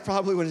Peter's life,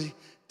 probably when he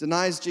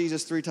denies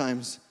Jesus 3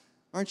 times.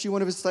 Aren't you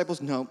one of his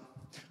disciples? No.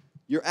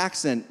 Your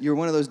accent, you're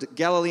one of those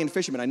Galilean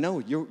fishermen. I know,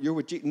 you're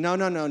with Jesus. No.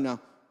 No.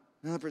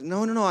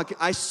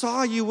 I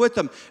saw you with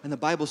them. And the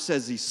Bible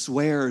says he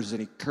swears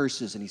and he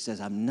curses and he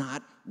says, I'm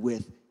not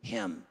with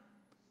him.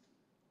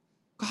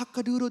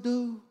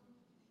 Cock-a-doodle-doo.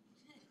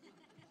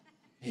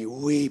 He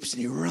weeps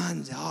and he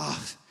runs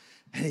off.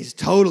 And he's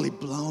totally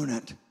blown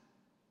it.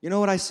 You know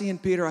what I see in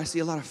Peter? I see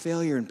a lot of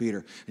failure in Peter.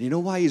 And you know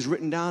why he's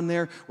written down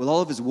there with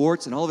all of his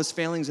warts and all of his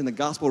failings in the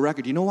gospel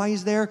record? You know why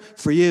he's there?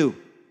 For you.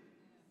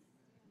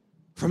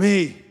 For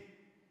me.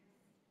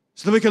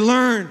 So that we can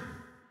learn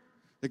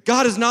that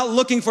God is not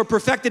looking for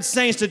perfected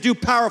saints to do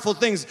powerful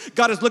things.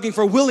 God is looking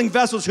for willing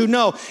vessels who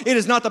know it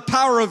is not the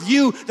power of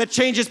you that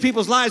changes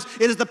people's lives.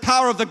 It is the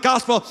power of the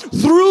gospel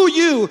through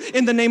you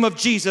in the name of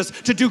Jesus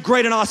to do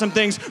great and awesome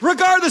things,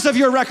 regardless of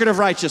your record of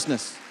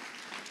righteousness.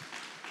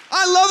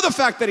 I love the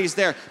fact that he's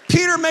there.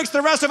 Peter makes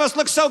the rest of us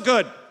look so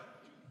good.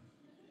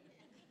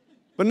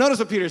 But notice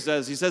what Peter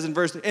says. He says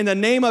in the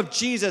name of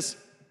Jesus.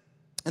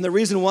 And the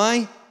reason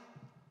why?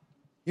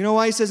 You know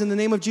why he says in the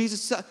name of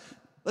Jesus?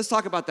 Let's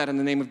talk about that in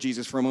the name of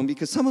Jesus for a moment.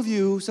 Because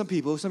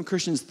some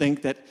Christians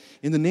think that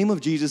in the name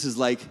of Jesus is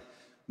like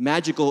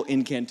magical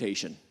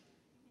incantation.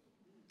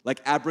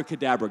 Like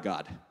abracadabra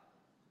God.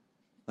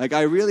 Like,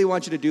 I really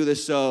want you to do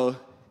this, so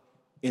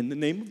in the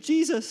name of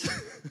Jesus.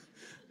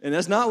 And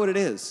that's not what it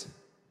is.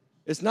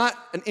 It's not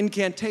an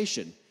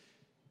incantation.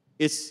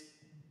 It's,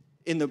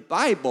 in the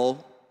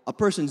Bible, a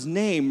person's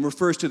name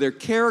refers to their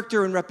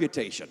character and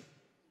reputation.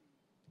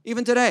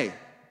 Even today,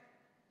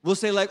 we'll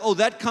say like, oh,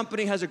 that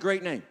company has a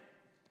great name.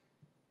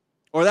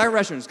 Or that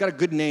restaurant's got a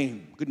good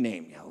name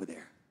over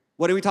there.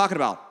 What are we talking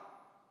about?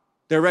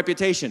 Their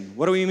reputation.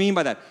 What do we mean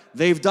by that?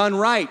 They've done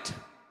right.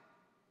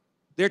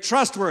 They're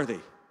trustworthy.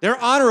 They're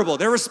honorable.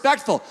 They're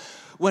respectful.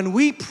 When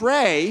we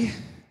pray,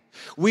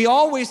 we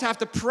always have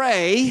to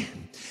pray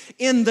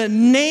in the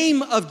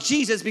name of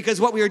Jesus,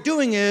 because what we are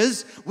doing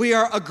is we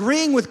are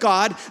agreeing with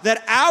God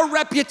that our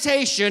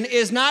reputation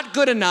is not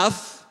good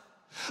enough,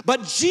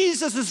 but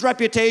Jesus'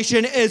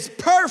 reputation is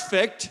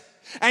perfect,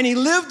 and he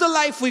lived the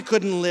life we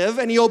couldn't live,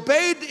 and he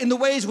obeyed in the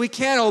ways we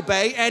can't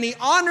obey, and he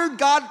honored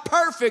God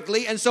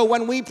perfectly. And so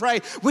when we pray,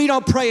 we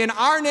don't pray in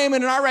our name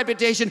and in our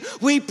reputation.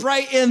 We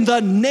pray in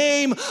the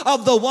name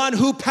of the one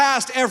who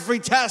passed every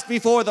test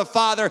before the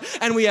Father,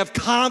 and we have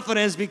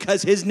confidence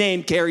because his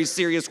name carries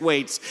serious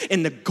weights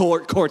in the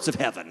courts of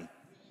heaven.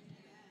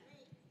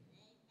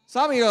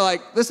 Some of you are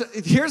like, listen,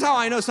 here's how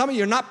I know some of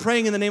you are not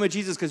praying in the name of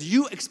Jesus because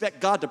you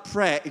expect God to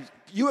pray.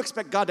 You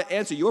expect God to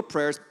answer your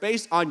prayers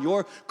based on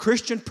your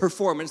Christian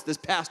performance this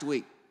past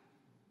week.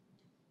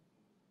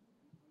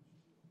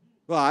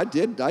 Well, I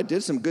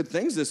did some good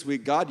things this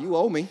week. God, you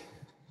owe me.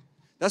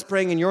 That's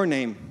praying in your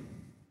name.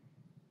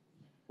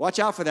 Watch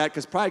out for that,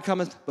 because pride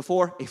cometh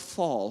before a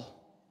fall.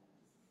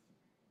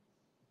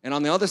 And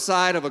on the other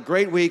side of a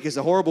great week is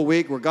a horrible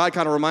week where God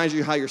kind of reminds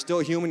you how you're still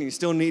human and you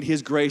still need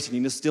his grace and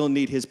you still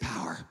need his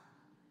power.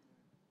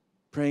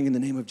 Praying in the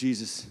name of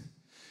Jesus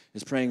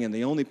is praying in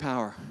the only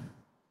power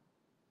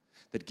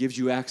that gives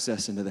you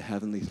access into the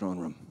heavenly throne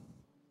room.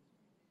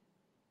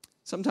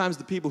 Sometimes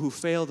the people who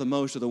fail the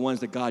most are the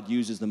ones that God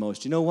uses the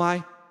most. You know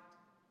why?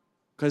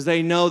 Because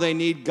they know they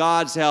need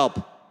God's help.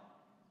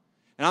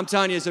 And I'm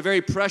telling you, it's a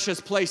very precious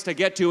place to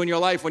get to in your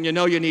life when you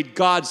know you need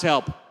God's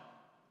help.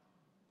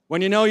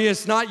 When you know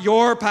it's not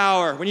your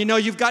power. When you know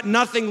you've got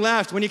nothing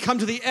left. When you come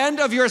to the end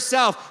of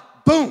yourself,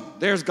 boom,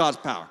 there's God's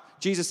power.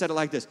 Jesus said it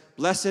like this: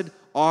 "Blessed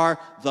are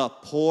the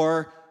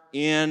poor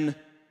in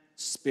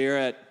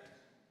spirit,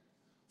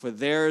 for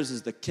theirs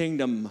is the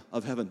kingdom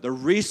of heaven." The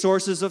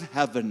resources of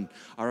heaven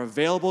are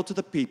available to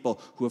the people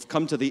who have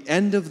come to the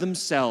end of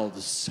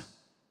themselves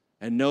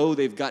and know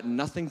they've got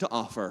nothing to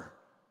offer.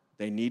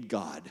 They need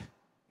God,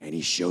 and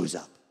He shows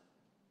up.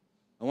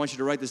 I want you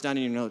to write this down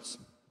in your notes.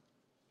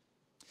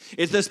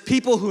 It's those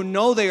people who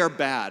know they are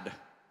bad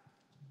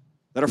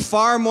that are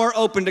far more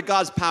open to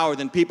God's power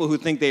than people who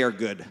think they are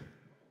good.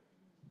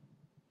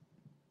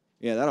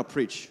 Yeah, that'll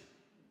preach.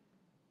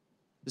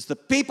 It's the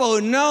people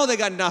who know they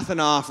got nothing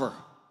to offer.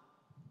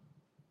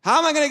 How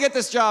am I going to get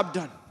this job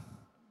done?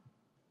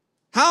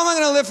 How am I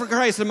going to live for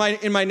Christ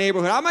in my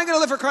neighborhood? How am I going to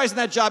live for Christ in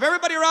that job?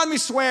 Everybody around me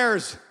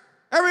swears.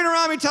 Everybody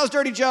around me tells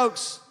dirty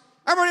jokes.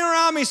 Everybody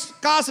around me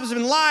gossips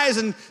and lies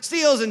and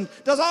steals and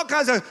does all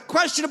kinds of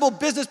questionable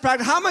business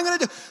practice. How am I going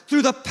to do?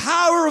 Through the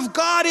power of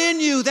God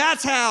in you,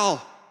 that's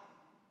how.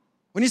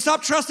 When you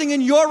stop trusting in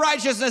your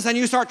righteousness and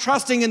you start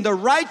trusting in the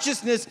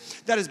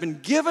righteousness that has been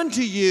given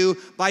to you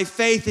by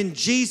faith in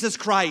Jesus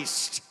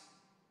Christ.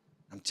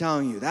 I'm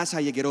telling you, that's how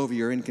you get over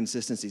your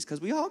inconsistencies, because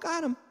we all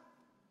got them.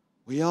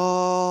 We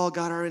all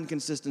got our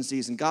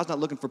inconsistencies, and God's not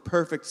looking for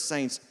perfect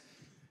saints.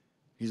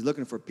 He's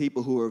looking for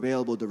people who are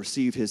available to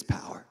receive His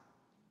power.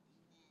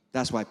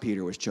 That's why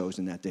Peter was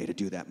chosen that day to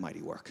do that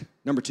mighty work.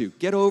 Number 2,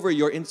 get over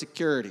your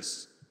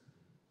insecurities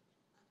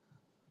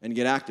and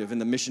get active in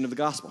the mission of the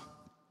gospel.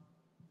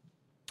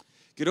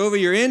 Get over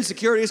your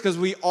insecurities, because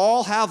we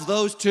all have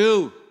those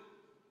too.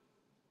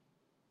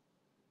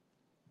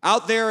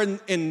 Out there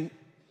in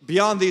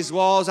beyond these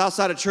walls,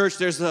 outside of church,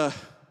 there's a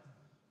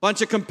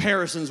bunch of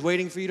comparisons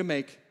waiting for you to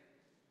make.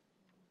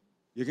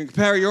 You can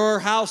compare your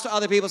house to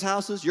other people's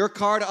houses, your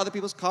car to other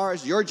people's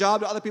cars, your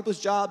job to other people's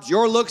jobs,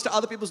 your looks to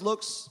other people's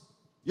looks,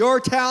 your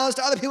talents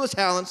to other people's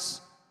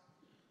talents.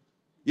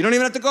 You don't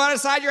even have to go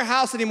outside your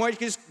house anymore. You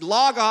can just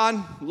log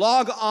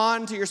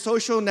on to your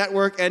social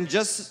network and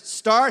just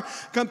start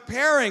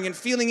comparing and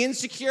feeling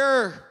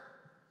insecure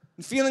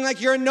and feeling like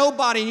you're a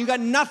nobody and you got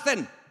nothing.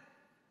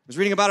 I was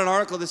reading about an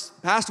article this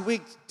past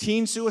week,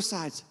 teen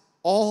suicides,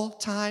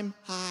 all-time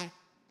high,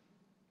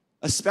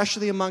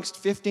 especially amongst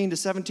 15 to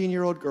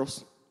 17-year-old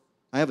girls.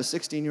 I have a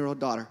 16-year-old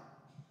daughter.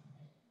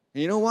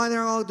 And you know why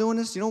they're all doing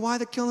this? You know why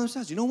they're killing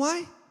themselves? You know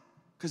why?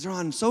 Because they're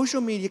on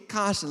social media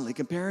constantly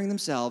comparing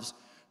themselves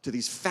to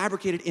these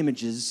fabricated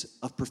images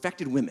of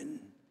perfected women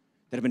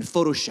that have been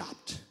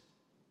photoshopped.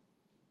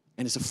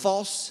 And it's a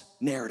false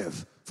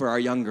narrative for our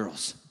young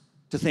girls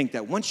to think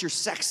that once you're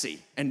sexy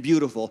and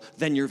beautiful,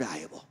 then you're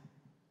valuable.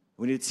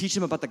 We need to teach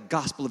them about the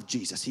gospel of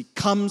Jesus. He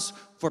comes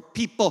for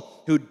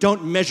people who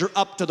don't measure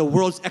up to the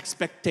world's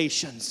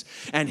expectations.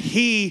 And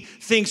He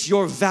thinks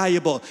you're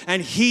valuable.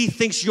 And He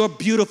thinks you're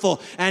beautiful.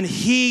 And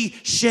He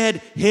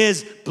shed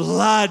His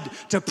blood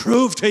to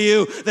prove to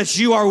you that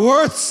you are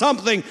worth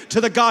something to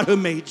the God who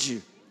made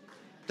you.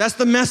 That's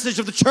the message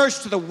of the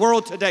church to the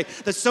world today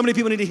that so many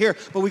people need to hear.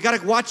 But we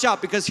got to watch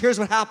out, because here's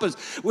what happens.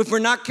 If we're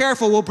not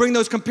careful, we'll bring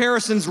those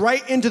comparisons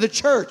right into the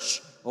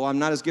church. Oh, I'm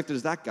not as gifted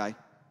as that guy.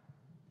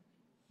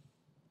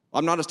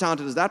 I'm not as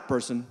talented as that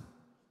person.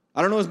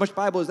 I don't know as much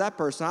Bible as that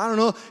person. I don't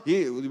know.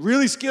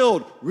 Really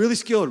skilled.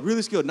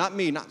 Not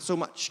me, not so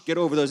much. Get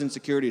over those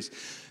insecurities,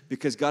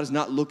 because God is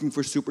not looking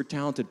for super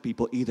talented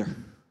people either.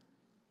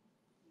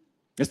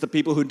 It's the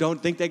people who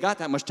don't think they got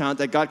that much talent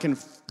that God can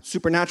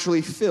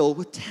supernaturally fill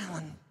with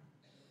talent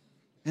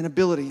and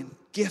ability and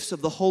gifts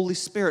of the Holy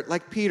Spirit,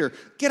 like Peter.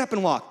 Get up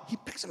and walk. He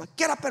picks him up.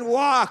 Get up and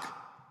walk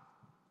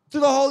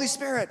through the Holy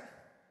Spirit.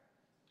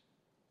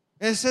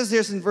 And it says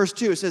this in verse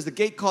 2, it says the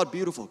gate called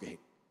Beautiful Gate.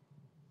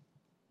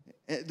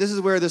 This is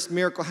where this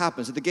miracle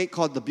happens, at the gate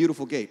called the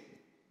Beautiful Gate.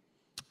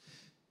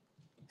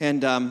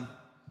 And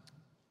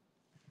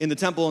in the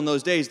temple in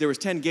those days, there was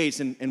 10 gates,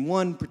 and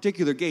one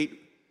particular gate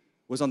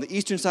was on the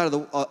eastern side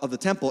of the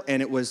temple,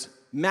 and it was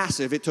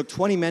massive. It took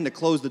 20 men to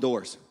close the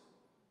doors.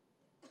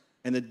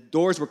 And the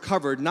doors were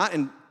covered, not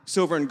in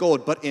silver and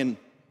gold, but in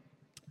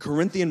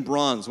Corinthian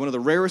bronze, one of the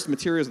rarest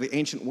materials of the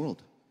ancient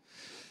world.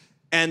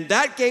 And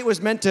that gate was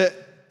meant to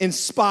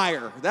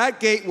inspire. That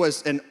gate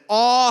was an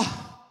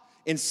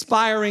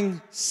awe-inspiring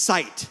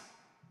sight.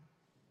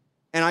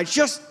 And I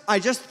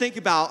just think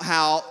about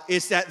how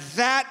it's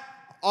that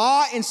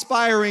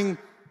awe-inspiring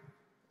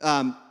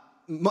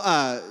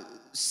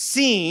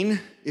scene,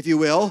 if you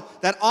will,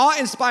 that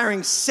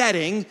awe-inspiring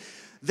setting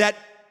that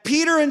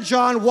Peter and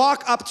John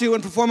walk up to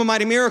and perform a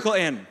mighty miracle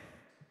in.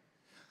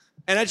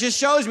 And it just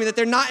shows me that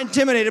they're not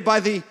intimidated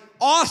by the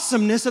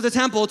awesomeness of the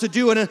temple to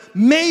do an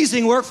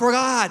amazing work for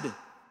God.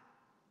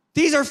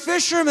 These are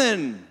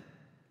fishermen.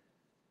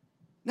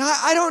 Now,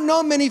 I don't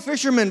know many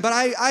fishermen, but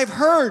I've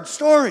heard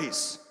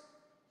stories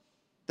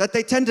that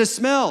they tend to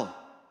smell.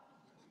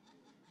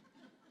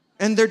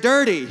 And they're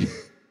dirty.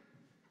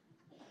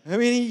 I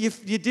mean,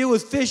 you deal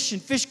with fish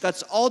and fish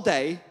guts all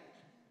day.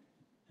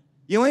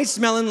 You ain't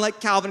smelling like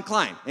Calvin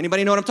Klein.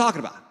 Anybody know what I'm talking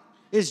about?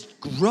 It's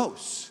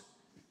gross.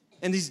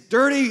 And these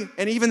dirty,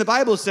 and even the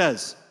Bible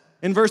says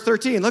in verse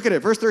 13, look at it.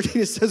 Verse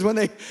 13, it says,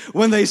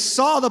 when they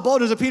saw the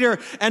boldness of Peter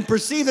and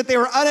perceived that they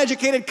were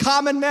uneducated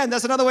common men,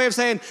 that's another way of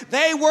saying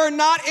they were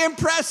not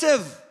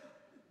impressive.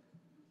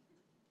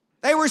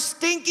 They were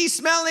stinky,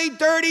 smelly,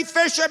 dirty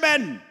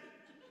fishermen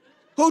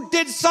who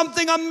did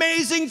something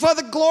amazing for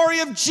the glory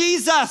of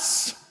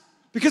Jesus.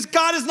 Because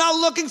God is not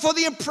looking for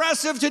the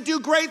impressive to do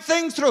great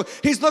things through.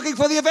 He's looking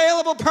for the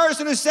available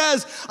person who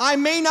says, I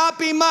may not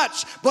be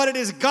much, but it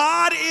is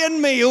God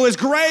in me who is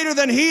greater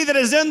than he that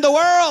is in the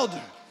world.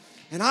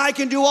 And I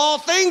can do all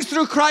things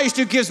through Christ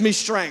who gives me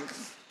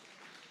strength.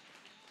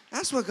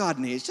 That's what God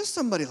needs, just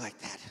somebody like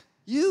that.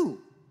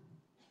 You.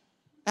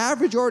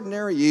 Average,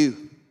 ordinary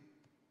you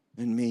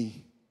and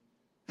me.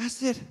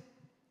 That's it.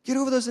 Get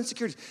over those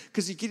insecurities.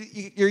 Because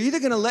you're either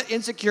going to let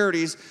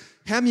insecurities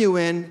hem you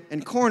in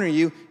and corner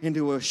you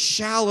into a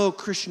shallow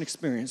Christian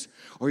experience,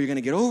 or you're going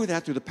to get over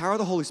that through the power of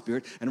the Holy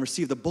Spirit and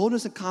receive the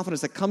boldness and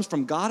confidence that comes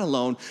from God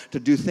alone to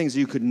do things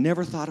that you could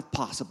never thought of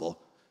possible,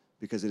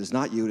 because it is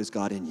not you, it is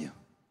God in you.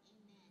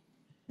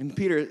 And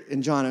Peter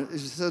and John, it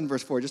says in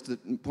verse 4, just to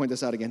point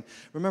this out again,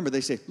 remember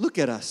they say, look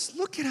at us,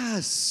 look at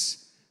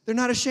us. They're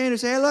not ashamed to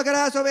say, hey, look at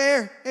us over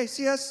here. Hey,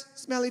 see us,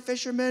 smelly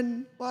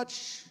fishermen,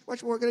 watch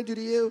what we're going to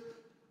do to you.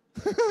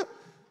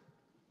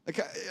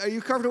 Are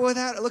you comfortable with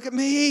that? Look at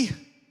me.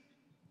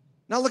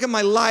 Not look at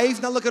my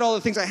life, not look at all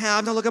the things I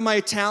have, not look at my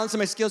talents and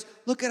my skills.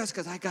 Look at us,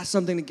 because I got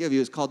something to give you.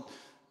 It's called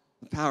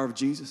the power of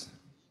Jesus.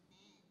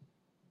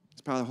 It's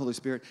the power of the Holy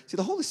Spirit. See,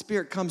 the Holy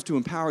Spirit comes to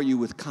empower you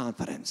with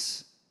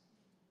confidence.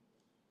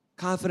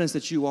 Confidence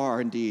that you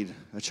are indeed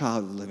a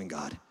child of the living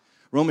God.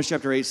 Romans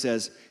chapter 8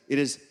 says, it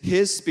is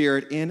his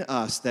Spirit in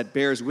us that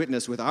bears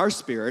witness with our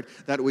spirit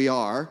that we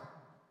are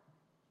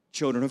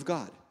children of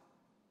God.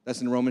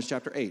 That's in Romans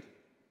chapter 8.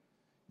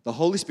 The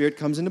Holy Spirit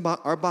comes into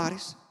our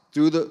bodies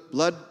through the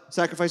blood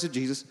sacrifice of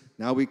Jesus.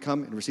 Now we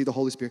come and receive the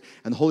Holy Spirit,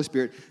 and the Holy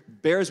Spirit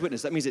bears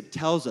witness. That means it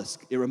tells us,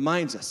 it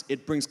reminds us,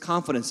 it brings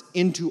confidence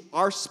into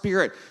our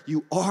spirit.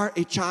 You are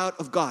a child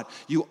of God.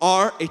 You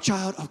are a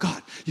child of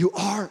God. You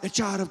are a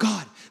child of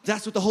God.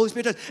 That's what the Holy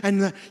Spirit does.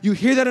 And you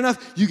hear that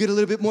enough, you get a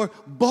little bit more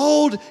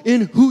bold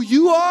in who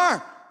you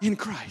are in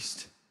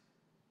Christ.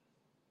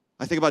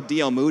 I think about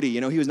D.L. Moody.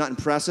 You know, he was not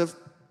impressive.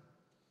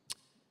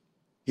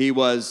 He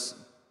was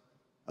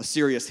a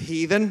serious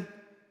heathen.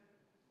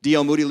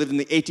 D.L. Moody lived in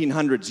the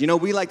 1800s. You know,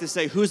 we like to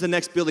say, who's the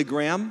next Billy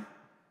Graham?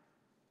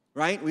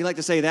 Right? We like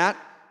to say that.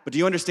 But do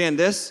you understand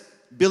this?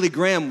 Billy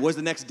Graham was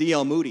the next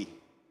D.L. Moody.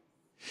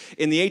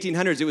 In the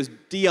 1800s, it was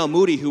D.L.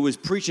 Moody who was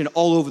preaching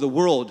all over the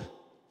world,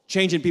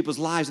 changing people's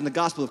lives in the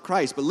gospel of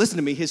Christ. But listen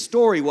to me, his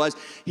story was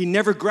he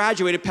never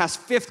graduated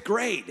past 5th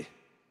grade.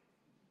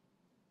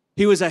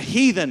 He was a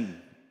heathen.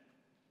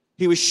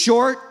 He was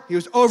short. He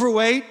was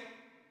overweight.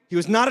 He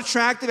was not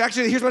attractive.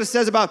 Actually, here's what it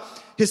says about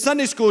his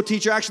Sunday school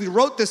teacher actually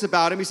wrote this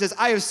about him. He says,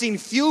 I have seen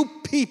few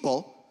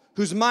people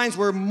whose minds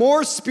were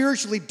more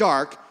spiritually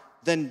dark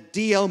than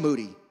D.L.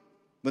 Moody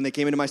when they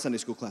came into my Sunday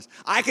school class.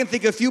 I can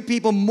think of few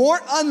people more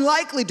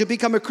unlikely to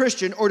become a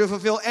Christian or to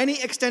fulfill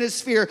any extended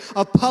sphere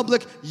of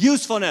public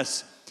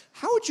usefulness.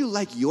 How would you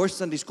like your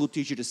Sunday school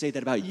teacher to say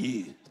that about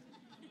you?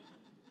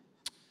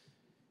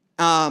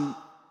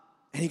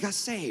 And he got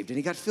saved, and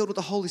he got filled with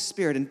the Holy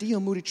Spirit. And D.L.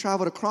 Moody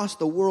traveled across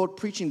the world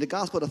preaching the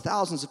gospel to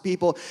thousands of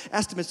people.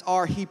 Estimates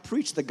are he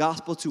preached the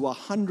gospel to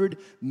 100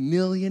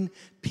 million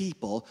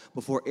people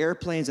before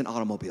airplanes and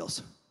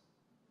automobiles,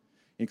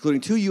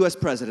 including 2 U.S.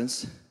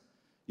 presidents,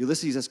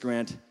 Ulysses S.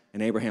 Grant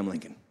and Abraham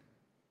Lincoln.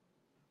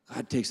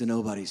 God takes the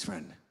nobodies,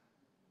 friend.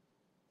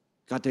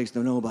 God takes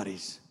the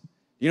nobodies.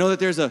 You know that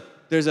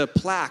there's a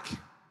plaque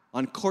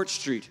on Court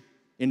Street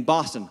in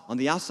Boston, on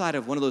the outside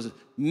of one of those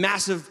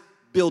massive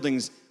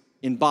buildings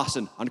in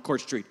Boston on Court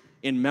Street,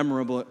 in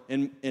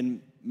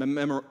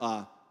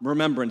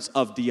remembrance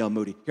of D.L.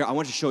 Moody. Here, I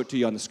want to show it to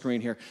you on the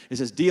screen here. It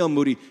says, D.L.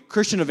 Moody,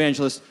 Christian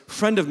evangelist,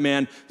 friend of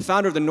man,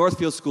 founder of the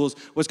Northfield Schools,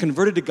 was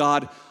converted to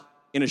God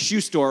in a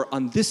shoe store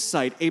on this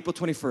site, April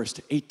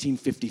 21st,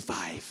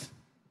 1855.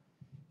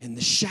 In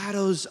the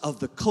shadows of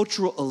the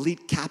cultural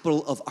elite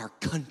capital of our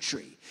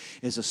country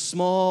is a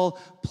small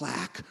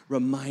plaque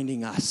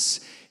reminding us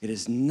it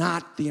is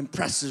not the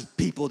impressive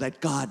people that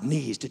God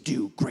needs to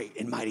do great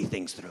and mighty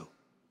things through.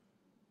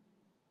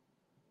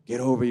 Get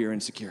over your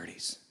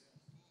insecurities,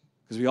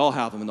 because we all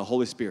have them, and the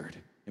Holy Spirit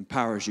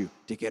empowers you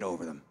to get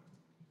over them.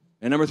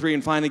 And number 3,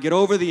 and finally, get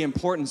over the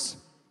importance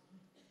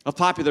of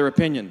popular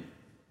opinion,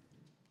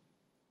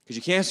 because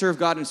you can't serve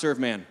God and serve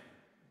man.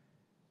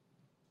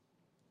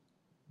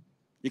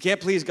 You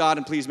can't please God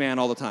and please man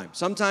all the time.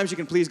 Sometimes you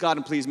can please God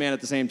and please man at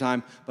the same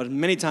time, but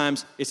many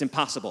times it's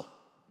impossible.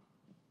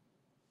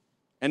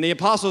 And the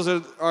apostles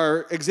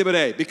are exhibit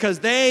A, because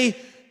they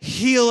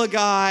heal a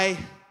guy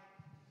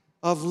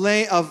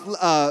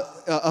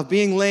of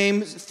being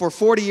lame for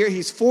 40 years.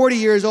 He's 40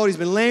 years old. He's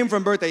been lame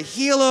from birth. They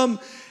heal him,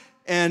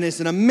 and it's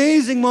an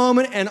amazing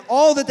moment, and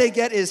all that they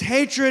get is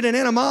hatred and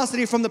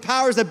animosity from the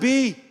powers that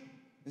be.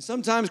 And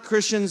sometimes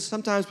Christians,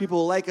 sometimes people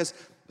will like us,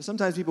 but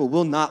sometimes people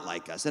will not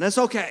like us, and that's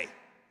okay.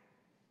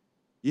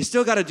 You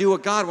still got to do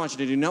what God wants you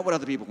to do, not what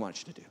other people want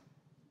you to do.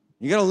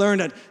 You got to learn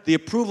that the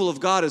approval of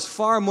God is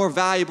far more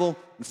valuable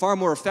and far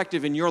more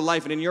effective in your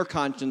life and in your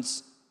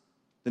conscience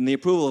than the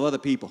approval of other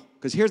people.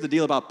 Because here's the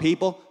deal about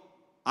people.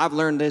 I've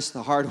learned this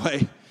the hard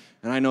way,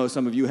 and I know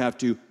some of you have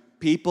too.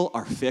 People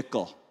are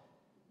fickle.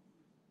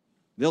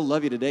 They'll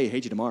love you today,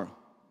 hate you tomorrow.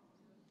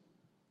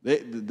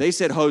 They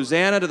said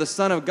Hosanna to the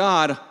Son of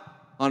God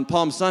on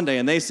Palm Sunday,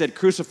 and they said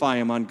crucify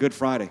him on Good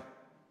Friday.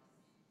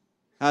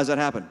 How does that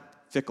happen?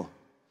 Fickle.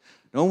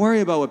 Don't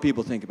worry about what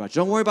people think about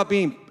you. Don't worry about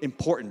being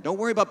important. Don't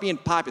worry about being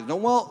popular.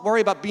 Don't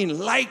worry about being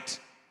liked.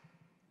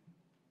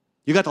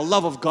 You got the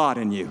love of God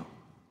in you.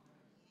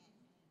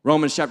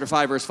 Romans chapter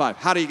 5, verse 5.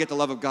 How do you get the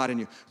love of God in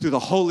you? Through the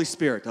Holy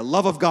Spirit. The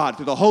love of God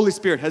through the Holy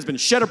Spirit has been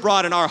shed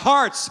abroad in our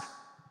hearts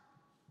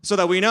so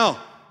that we know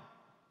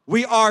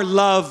we are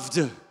loved.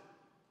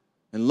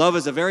 And love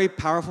is a very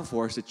powerful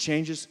force. It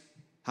changes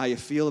how you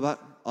feel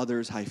about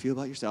others, how you feel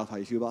about yourself, how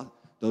you feel about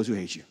those who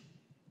hate you.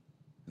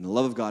 And the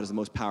love of God is the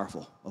most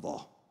powerful of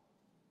all.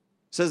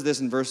 It says this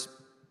in verse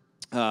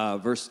 18.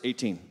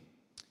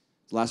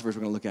 It's the last verse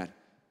we're going to look at.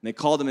 And they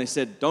called them and they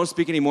said, don't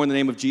speak anymore in the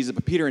name of Jesus.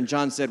 But Peter and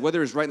John said,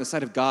 whether it is right in the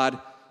sight of God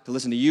to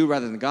listen to you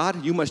rather than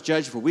God, you must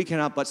judge, for we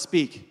cannot but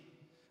speak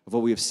of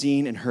what we have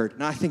seen and heard.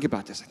 Now I think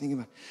about this.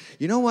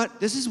 You know what?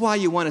 This is why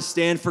you want to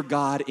stand for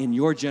God in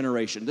your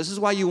generation. This is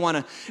why you want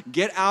to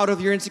get out of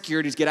your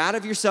insecurities, get out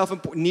of your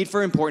need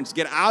for importance,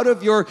 get out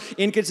of your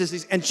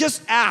inconsistencies, and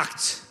just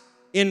act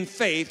in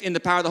faith in the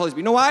power of the Holy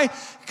Spirit. You know why?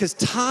 Because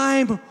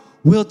time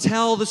will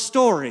tell the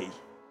story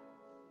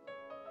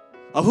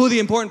of who the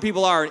important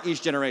people are in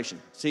each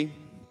generation. See?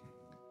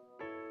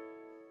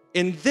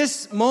 In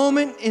this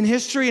moment in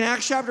history, in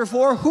Acts chapter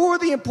 4, who are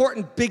the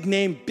important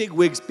big-name,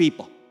 big-wigs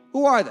people?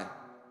 Who are they?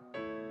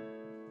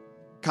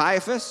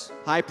 Caiaphas,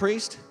 high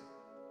priest.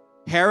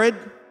 Herod,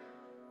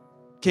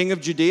 king of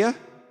Judea.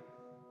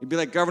 He'd be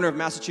like governor of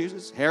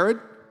Massachusetts. Herod,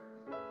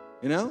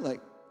 like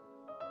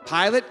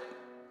Pilate,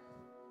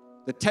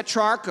 the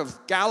tetrarch of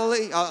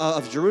Galilee,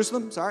 of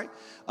Jerusalem, sorry.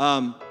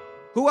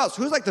 Who else?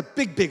 Who's like the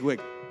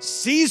big-wig?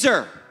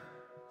 Caesar.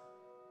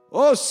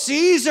 Oh,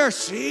 Caesar.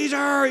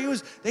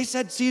 They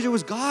said Caesar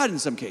was God in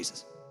some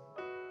cases.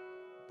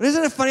 But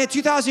isn't it funny that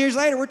 2,000 years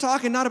later, we're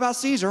talking not about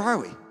Caesar, are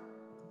we?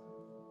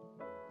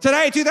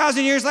 Today,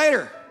 2,000 years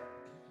later,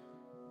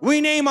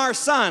 we name our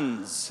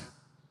sons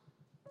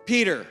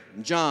Peter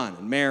and John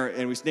and Mary,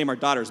 and we name our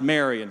daughters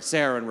Mary and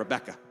Sarah and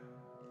Rebecca.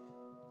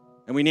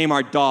 And we name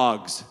our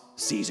dogs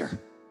Caesar.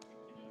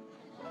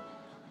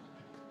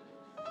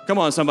 Come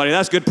on, somebody,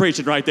 that's good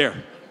preaching right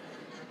there.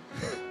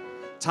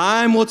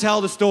 Time will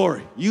tell the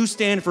story. You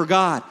stand for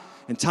God,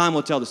 and time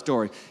will tell the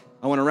story.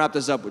 I want to wrap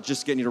this up with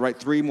just getting you to write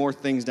 3 more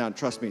things down.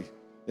 Trust me,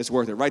 it's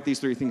worth it. Write these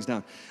 3 things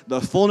down. The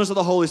fullness of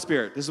the Holy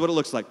Spirit. This is what it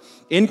looks like.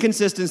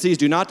 Inconsistencies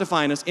do not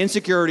define us.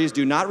 Insecurities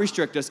do not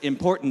restrict us.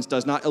 Importance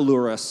does not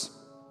allure us.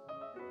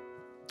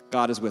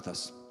 God is with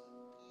us.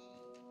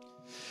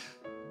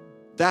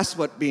 That's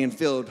what being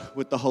filled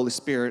with the Holy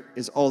Spirit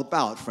is all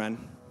about,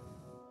 friend.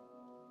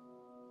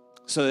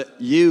 So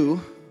that you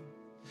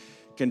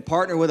can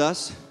partner with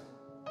us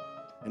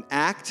and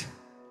act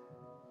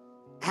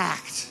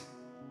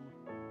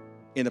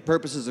in the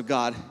purposes of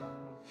God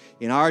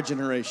in our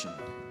generation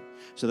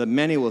so that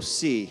many will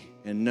see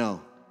and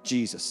know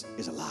Jesus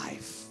is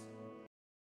alive.